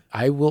 Okay.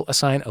 I will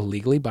assign a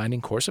legally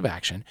binding course of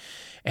action,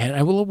 and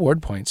I will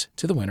award points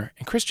to the winner.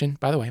 And Christian,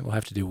 by the way, will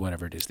have to do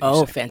whatever it is that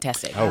you say.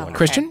 Fantastic.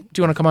 Christian,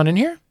 do you want to come on in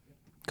here?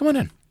 Come on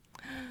in.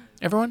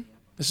 Everyone,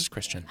 this is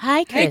Christian.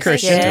 Hi, Christian. Hey,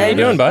 Christian. How you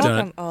doing, bud?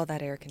 Welcome. Oh,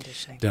 that air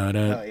conditioning. Dun,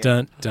 dun,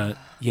 dun, dun.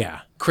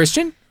 Yeah.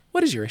 Christian,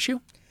 what is your issue?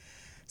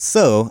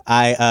 So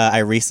I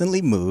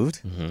recently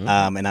moved,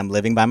 and I'm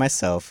living by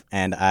myself,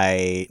 and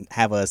I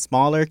have a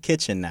smaller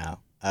kitchen now.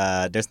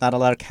 There's not a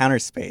lot of counter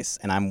space,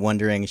 and I'm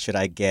wondering, should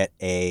I get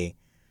a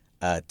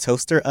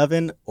toaster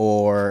oven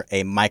or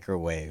a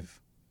microwave?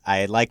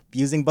 I like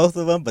using both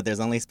of them, but there's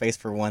only space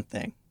for one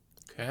thing.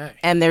 Okay.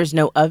 And there's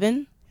no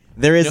oven?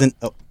 There isn't.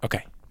 Oh,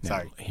 okay. Now,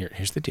 sorry.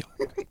 Here's the deal.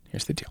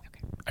 Here's the deal.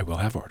 I will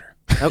have order.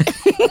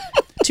 Okay.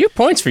 2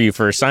 points for you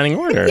for signing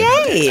order.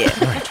 Yay!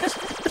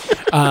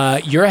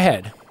 You're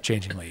ahead,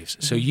 Changing Leaves.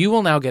 So you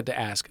will now get to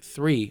ask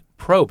 3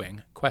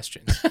 probing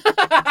questions. If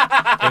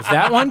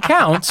that one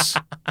counts,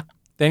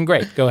 then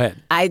great. Go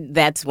ahead.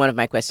 That's one of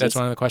my questions. That's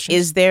one of the questions?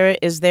 Is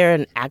there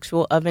an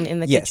actual oven in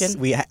the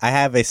kitchen? Yes, I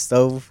have a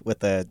stove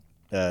with a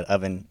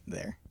oven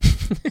there.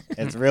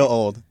 It's real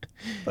old,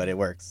 but it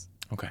works.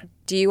 Okay.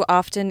 Do you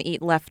often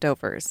eat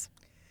leftovers?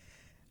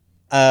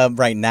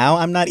 Right now,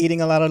 I'm not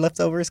eating a lot of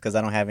leftovers because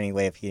I don't have any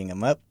way of heating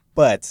them up.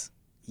 But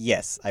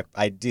yes,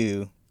 I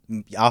do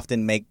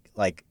often make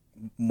like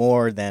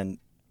more than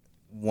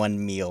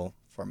one meal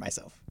for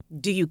myself.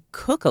 Do you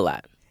cook a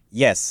lot?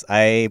 Yes,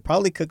 I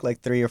probably cook like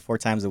 3 or 4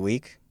 times a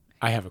week.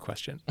 I have a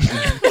question.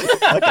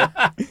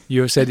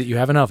 You have said that you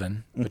have an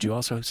oven, but you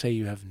also say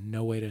you have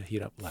no way to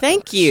heat up leftovers.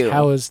 Thank you.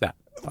 How is that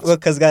possible? Well,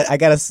 because I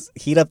got to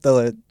heat up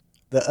the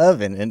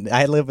oven, and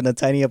I live in a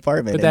tiny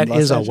apartment. But that in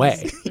Los is a Angeles.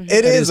 way.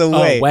 It is a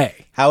way.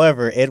 way.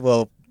 However, it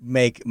will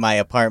make my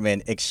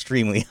apartment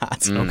extremely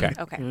hot. Okay.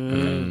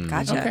 Okay.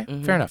 Gotcha.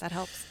 Okay. Fair enough. That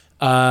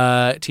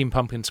helps. Team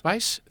Pumpkin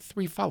Spice,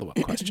 3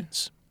 follow-up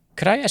questions.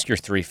 Could I ask your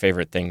 3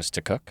 favorite things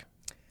to cook?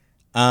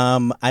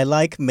 I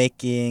like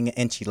making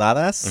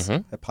enchiladas.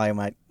 They're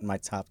probably my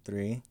top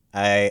 3.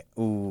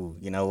 You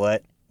know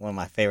what? One of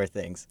my favorite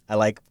things. I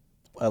like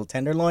a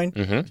tenderloin,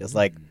 just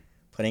like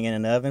putting it in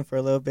an oven for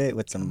a little bit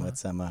with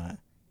some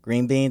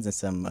green beans and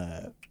some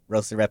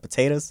roasted red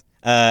potatoes.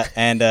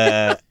 And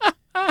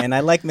I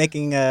like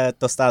making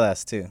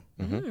tostadas too.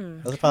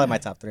 Those are probably my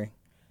top 3.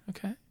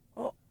 Okay.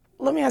 Well,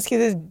 let me ask you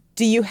this: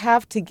 do you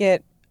have to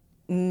get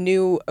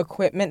new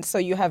equipment? So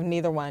you have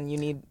neither one. You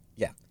need.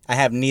 Yeah, I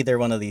have neither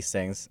one of these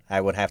things.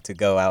 I would have to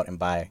go out and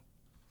buy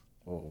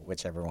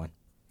whichever one.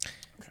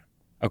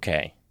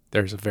 Okay.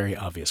 There's a very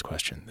obvious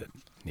question that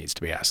needs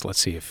to be asked. Let's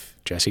see if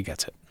Jesse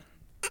gets it.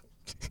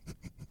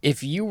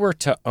 If you were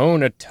to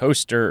own a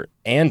toaster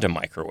and a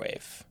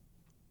microwave,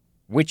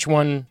 which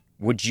one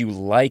would you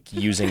like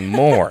using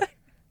more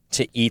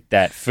to eat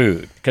that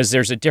food? Because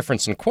there's a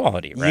difference in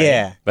quality, right?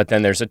 Yeah. But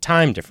then there's a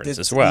time difference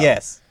as well.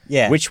 Yes.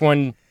 Yeah. Which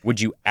one would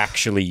you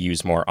actually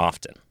use more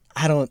often?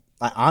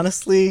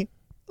 Honestly,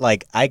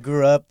 like I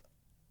grew up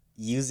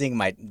using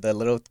the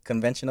little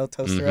conventional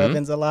toaster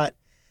ovens a lot,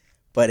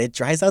 but it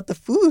dries out the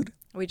food.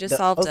 We just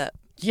solved it.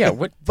 Yeah.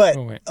 What? But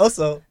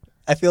also,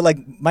 I feel like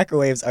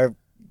microwaves are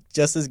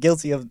just as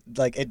guilty of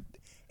like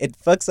it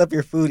fucks up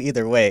your food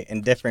either way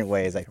in different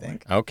ways, I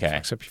think. Okay.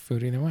 Fucks up your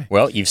food either way.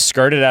 Well, you've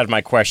skirted out of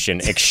my question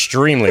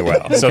extremely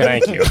well, so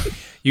thank you.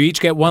 You each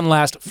get one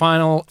last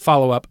final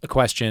follow-up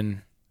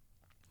question.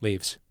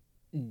 Leaves.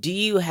 Do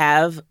you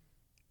have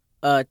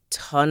a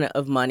ton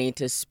of money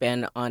to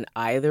spend on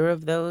either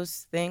of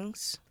those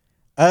things?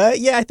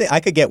 Yeah, I think I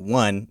could get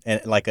one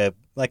and like a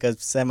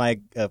semi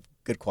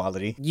good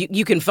quality.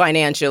 You can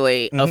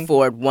financially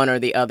afford one or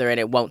the other, and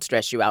it won't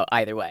stress you out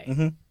either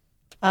way.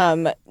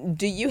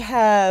 Do you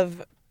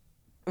have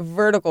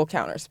vertical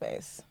counter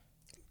space?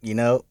 You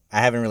know, I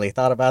haven't really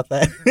thought about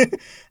that.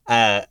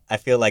 I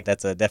feel like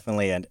that's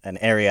definitely an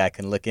area I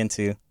can look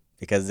into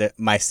because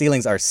my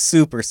ceilings are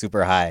super,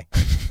 super high.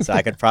 So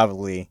I could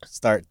probably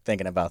start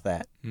thinking about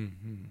that.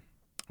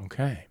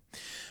 Okay.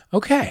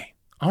 Okay.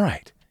 All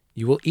right.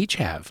 You will each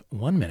have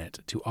 1 minute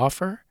to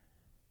offer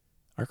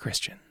our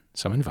Christian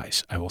some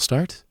advice. I will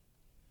start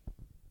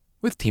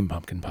with Team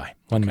Pumpkin Pie.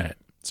 1 minute.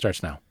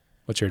 Starts now.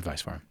 What's your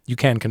advice for him? You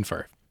can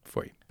confer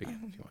before you begin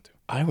if you want to.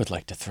 I would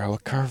like to throw a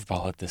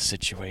curveball at this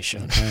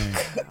situation.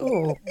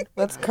 Ooh,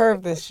 let's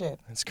curve this shit.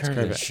 Let's curve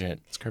this shit.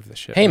 Let's curve this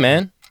shit. Hey,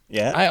 man.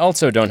 Yeah? I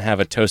also don't have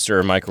a toaster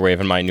or microwave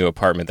in my new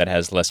apartment that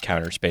has less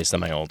counter space than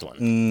my old one.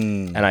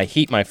 And I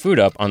heat my food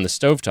up on the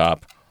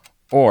stovetop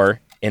or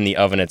in the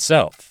oven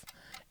itself.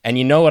 And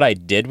you know what I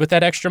did with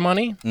that extra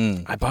money?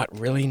 I bought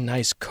really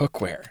nice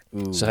cookware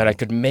so that I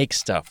could make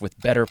stuff with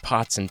better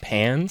pots and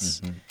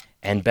pans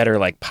and better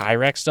like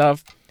Pyrex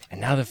stuff.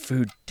 and now the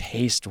food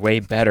tastes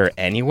way better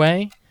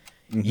anyway.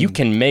 You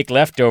can make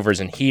leftovers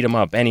and heat them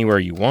up anywhere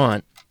you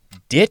want.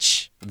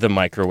 Ditch the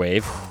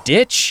microwave,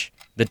 ditch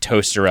the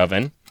toaster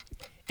oven,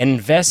 and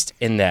invest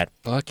in that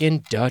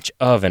fucking Dutch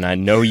oven. I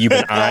know you've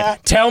been on.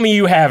 Tell me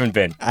you haven't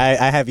been.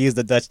 I have used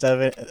a Dutch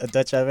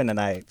oven, and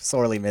I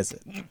sorely miss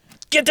it.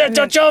 Get that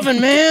Dutch oven,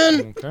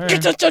 man.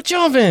 Get that Dutch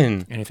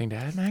oven. Anything to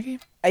add, Maggie?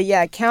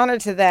 Yeah, counter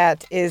to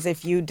that is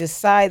if you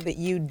decide that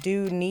you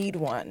do need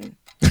one,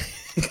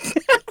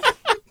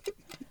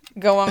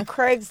 go on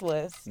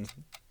Craigslist,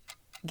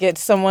 get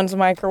someone's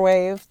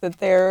microwave that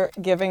they're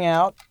giving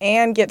out,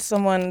 and get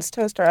someone's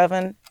toaster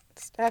oven,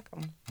 stack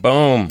them.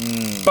 Boom.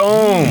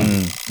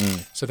 Boom.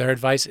 So their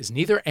advice is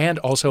neither and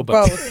also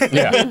both.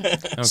 Yeah.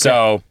 Okay.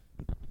 So,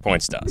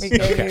 points to us. We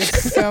gave you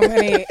so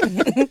many.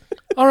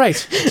 All right,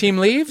 team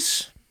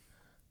leaves.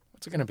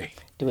 What's it going to be?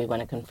 Do we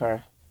want to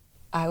confer?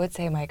 I would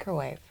say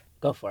microwave.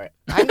 Go for it.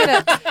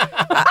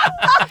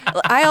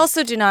 I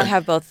also do not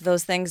have both of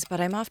those things, but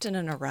I'm often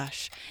in a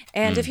rush.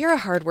 And if you're a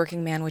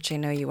hardworking man, which I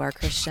know you are,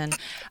 Christian,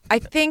 I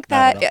think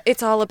that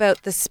it's all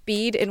about the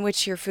speed in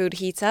which your food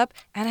heats up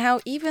and how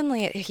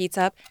evenly it heats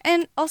up.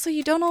 And also,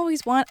 you don't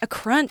always want a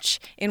crunch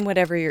in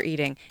whatever you're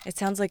eating. It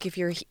sounds like if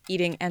you're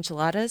eating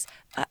enchiladas,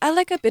 I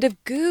like a bit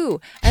of goo.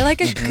 I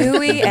like a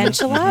gooey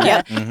enchilada.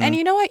 Yep. And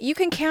you know what? You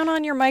can count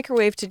on your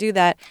microwave to do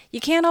that. You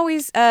can't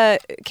always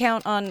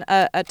count on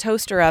a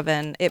toaster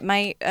oven. It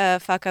might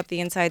fuck up the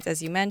insides,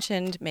 as you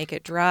mentioned, make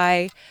it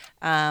dry,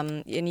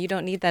 and you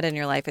don't need that in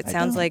your life. It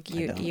sounds like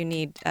you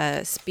need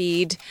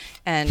speed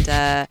and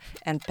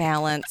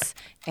balance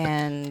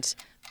and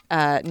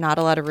not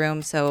a lot of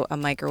room. So a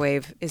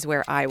microwave is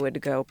where I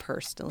would go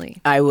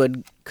personally. I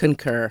would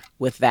concur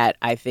with that.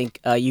 I think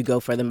you go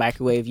for the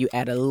microwave. You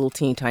add a little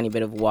teeny tiny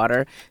bit of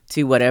water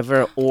to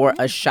whatever, or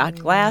a shot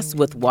glass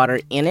with water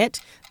in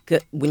it.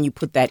 When you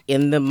put that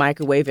in the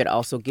microwave, it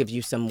also gives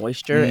you some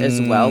moisture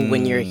as well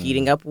when you're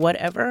heating up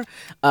whatever.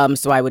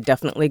 So I would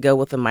definitely go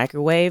with the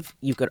microwave.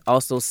 You could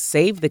also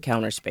save the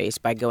counter space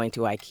by going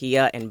to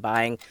IKEA and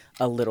buying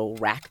a little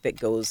rack that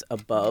goes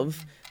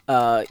above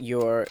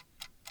your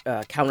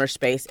counter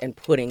space and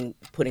putting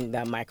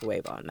that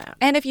microwave on that.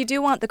 And if you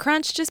do want the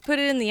crunch, just put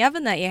it in the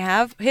oven that you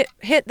have,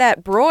 hit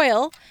that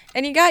broil,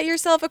 and you got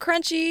yourself a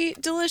crunchy,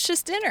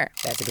 delicious dinner.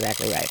 That's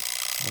exactly right.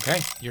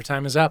 Okay, your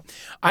time is up.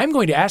 I'm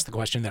going to ask the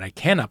question that I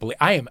cannot believe.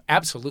 I am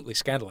absolutely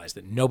scandalized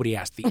that nobody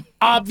asked the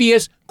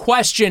obvious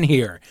question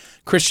here.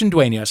 Christian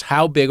Dueñas,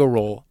 how big a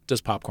role does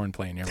popcorn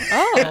play in your life?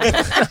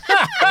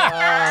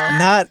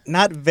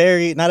 Not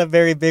a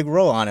very big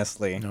role,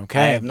 honestly.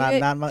 Okay.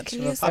 Not much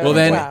of a popcorn. Well,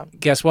 then,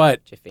 guess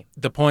what?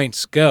 The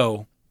points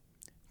go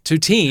to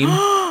Team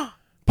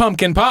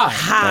Pumpkin Pie.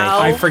 How?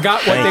 I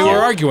forgot what they were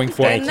arguing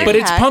for, but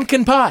it's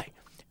pumpkin pie.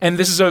 And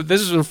this is a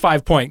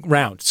 5-point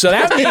round. So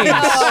that means,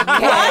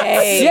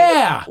 Okay.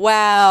 yeah.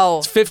 Wow.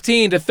 It's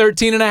 15 to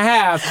 13 and a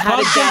half. How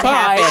did Pumpkin that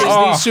pie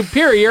happen? is the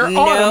superior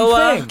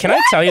autumn thing. Can I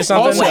tell you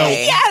something? Also,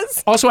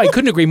 Yes. also, I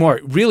couldn't agree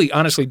more. Really,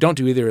 honestly, don't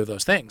do either of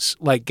those things.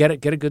 Like, get a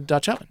good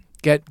Dutch oven.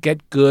 Get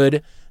good,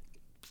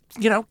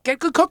 get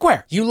good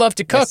cookware. You love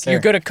to cook. sir. You're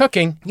good at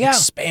cooking. Yeah.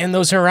 Expand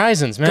those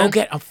horizons, man. Go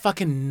get a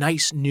fucking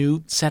nice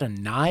new set of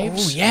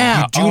knives. Oh, yeah.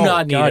 You do Oh,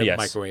 not need God, a yes.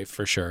 microwave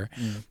for sure.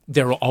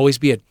 There will always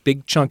be a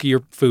big chunk of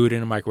your food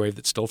in a microwave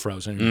that's still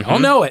frozen. We all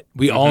know it.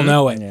 We all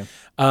know it. Yeah.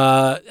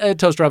 A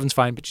toaster oven's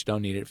fine, but you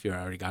don't need it if you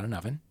already got an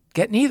oven.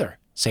 Get neither.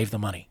 Save the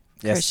money.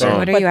 Yes, Christian, sir.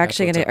 what are you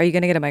actually going to? Are you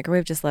going to get a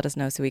microwave? Just let us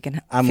know so we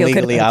can. I'm feel good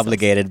legally about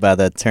obligated by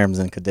the terms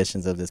and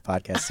conditions of this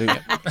podcast. So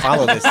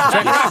follow this.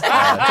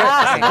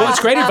 Well, it's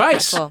great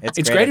advice. Cool.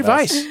 It's great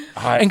advice.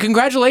 And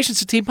congratulations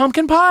to Team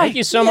Pumpkin Pie. Thank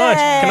you so much.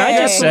 Can I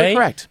just Absolutely say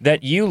correct.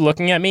 that you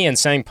looking at me and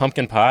saying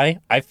pumpkin pie,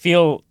 I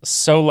feel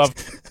so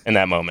loved in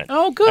that moment.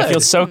 Oh, good. I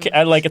feel so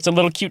like it's a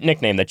little cute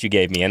nickname that you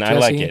gave me, and I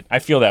like Jesse. it. I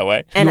feel that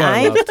way. And You are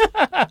I loved.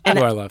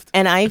 You are loved.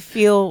 and I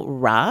feel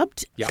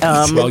robbed. Yeah.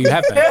 Well, you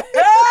have been.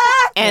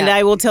 And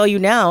I will tell you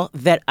now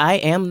that I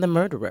am the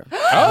murderer.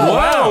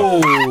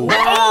 Oh,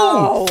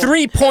 wow.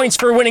 3 points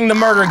for winning the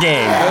murder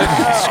game.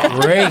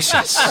 Goodness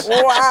gracious.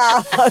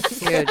 Wow.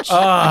 Huge.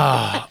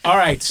 All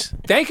right.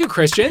 Thank you,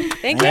 Christian.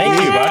 Thank you.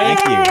 Thank you, buddy.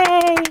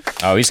 Thank you.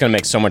 Oh, he's going to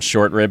make so much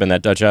short rib in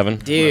that Dutch oven.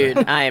 Dude,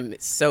 I am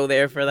so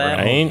there for that.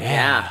 Right?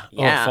 Yeah.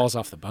 Oh, it falls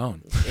off the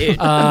bone. Dude.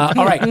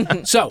 All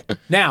right. So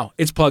now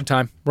it's plug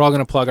time. We're all going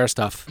to plug our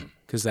stuff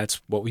because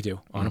that's what we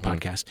do on a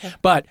podcast.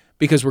 But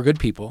because we're good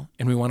people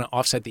and we want to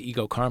offset the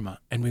ego karma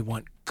and we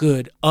want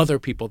good other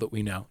people that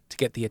we know to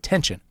get the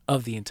attention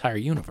of the entire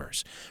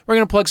universe, we're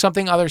going to plug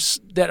something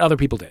that other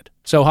people did.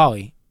 So,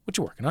 Holly, what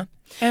you working on?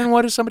 And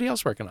what is somebody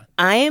else working on?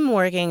 I am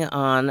working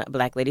on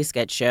Black Lady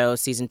Sketch Show.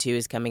 Season 2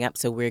 is coming up,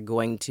 so we're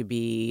going to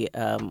be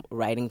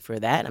writing for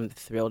that. I'm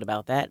thrilled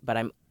about that. But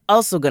I'm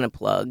also going to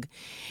plug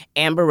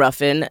Amber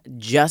Ruffin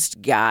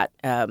just got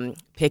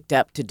picked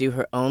up to do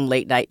her own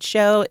late night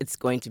show. It's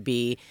going to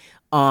be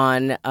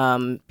on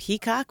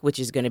Peacock, which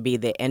is going to be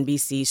the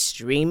NBC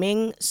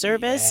streaming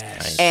service.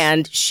 Yes.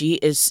 And she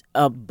is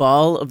a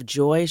ball of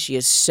joy. She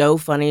is so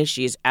funny.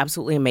 She is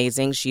absolutely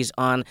amazing. She's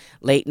on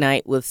Late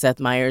Night with Seth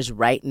Meyers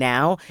right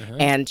now,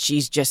 and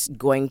she's just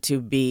going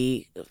to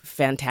be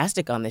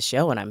fantastic on this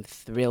show, and I'm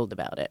thrilled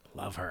about it.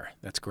 Love her.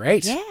 That's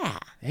great. Yeah.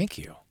 Thank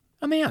you.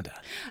 Amanda.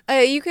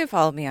 You can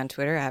follow me on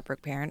Twitter at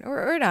Brooke Parent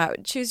or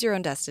not. Choose your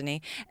own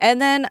destiny. And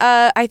then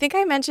I think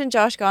I mentioned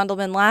Josh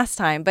Gondelman last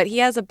time, but he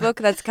has a book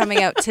that's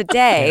coming out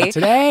today. Yeah,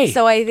 today.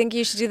 So I think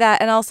you should do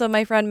that. And also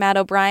my friend Matt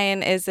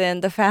O'Brien is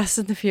in the Fast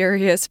and the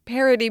Furious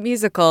parody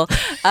musical,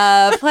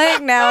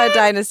 playing now a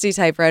Dynasty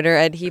typewriter,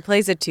 and he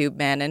plays a tube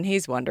man, and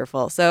he's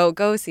wonderful. So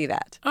go see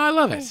that. Oh, I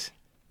love it.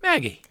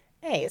 Maggie.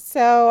 Hey,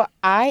 so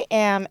I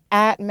am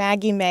at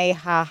Maggie May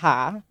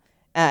Haha,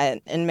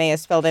 and May is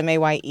spelled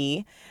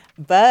M-A-Y-E.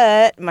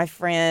 But my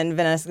friend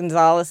Vanessa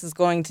Gonzalez is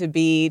going to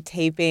be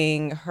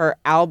taping her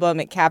album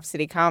at Cap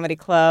City Comedy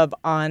Club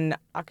on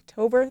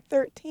October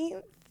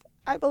 13th,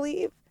 I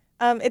believe.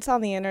 It's on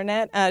the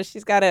internet.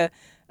 She's got a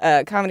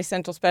Comedy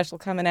Central special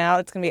coming out.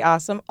 It's going to be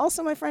awesome.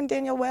 Also, my friend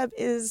Daniel Webb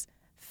is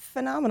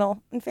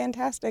phenomenal and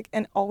fantastic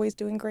and always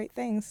doing great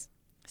things.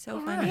 So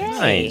funny.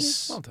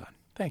 Nice. Well done.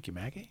 Thank you,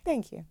 Maggie.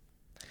 Thank you.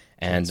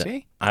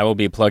 And I will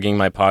be plugging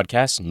my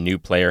podcast. New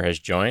Player has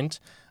joined.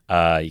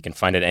 You can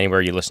find it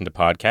anywhere you listen to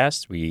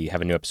podcasts. We have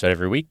a new episode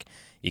every week.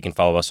 You can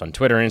follow us on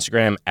Twitter and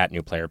Instagram at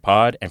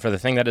NewPlayerPod. And for the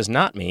thing that is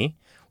not me,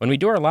 when we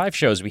do our live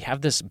shows, we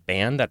have this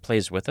band that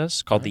plays with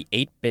us called the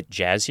 8-Bit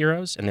Jazz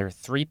Heroes. And they're a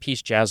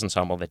 3-piece jazz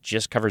ensemble that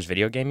just covers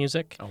video game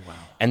music. Oh, wow.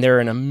 And they're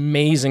an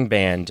amazing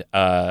band.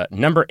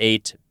 Number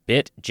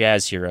 8-Bit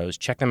Jazz Heroes.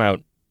 Check them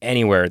out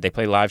anywhere. They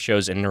play live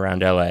shows in and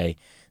around LA.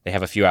 They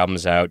have a few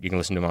albums out. You can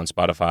listen to them on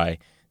Spotify.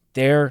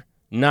 They're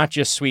not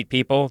just sweet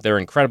people. They're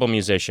incredible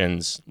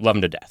musicians. Love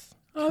them to death.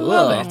 I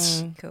love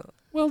it. Cool.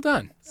 Well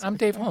done. I'm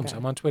Dave Holmes.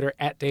 I'm on Twitter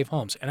at Dave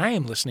Holmes. And I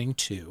am listening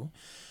to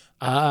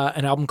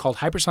an album called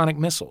Hypersonic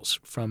Missiles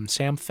from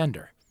Sam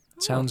Fender.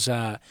 It sounds,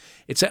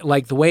 it's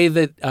like the way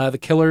that the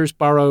Killers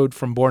borrowed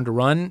from Born to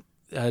Run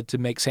to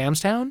make Sam's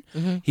Town.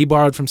 He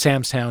borrowed from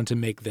Sam's Town to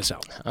make this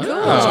album. So it's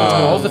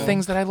all the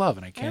things that I love,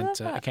 and I can't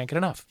get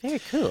enough. Very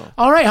cool.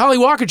 All right, Holly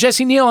Walker,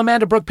 Jesse Neal,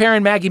 Amanda Brooke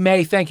Perrin, Maggie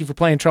May, thank you for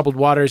playing Troubled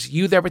Waters.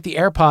 You there with the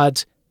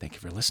AirPods, thank you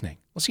for listening.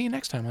 We'll see you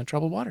next time on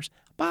Troubled Waters.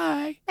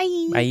 Bye.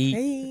 Bye.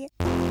 Bye.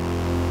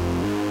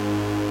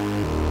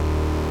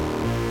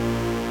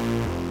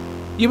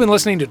 You've been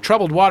listening to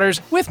Troubled Waters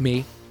with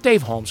me,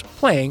 Dave Holmes,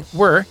 playing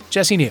We're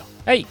Jesse Neal.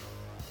 Hey,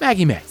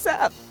 Maggie May. What's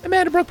up?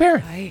 Amanda Brooke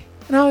Perrin. Hi.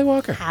 And Holly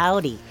Walker.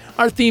 Howdy.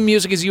 Our theme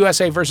music is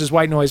USA vs.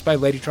 White Noise by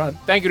Ladytron.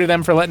 Thank you to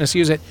them for letting us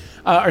use it.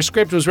 Our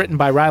script was written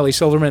by Riley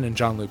Silverman and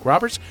John Luke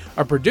Roberts.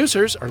 Our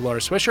producers are Laura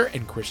Swisher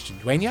and Christian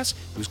Duenas,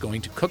 who's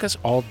going to cook us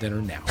all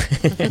dinner now.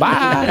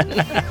 Bye.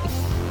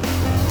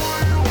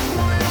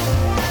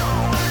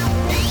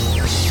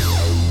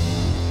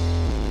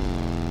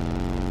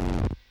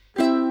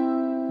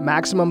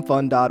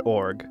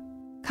 MaximumFun.org.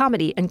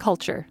 Comedy and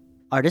culture.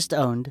 Artist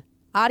owned.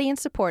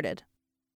 Audience supported.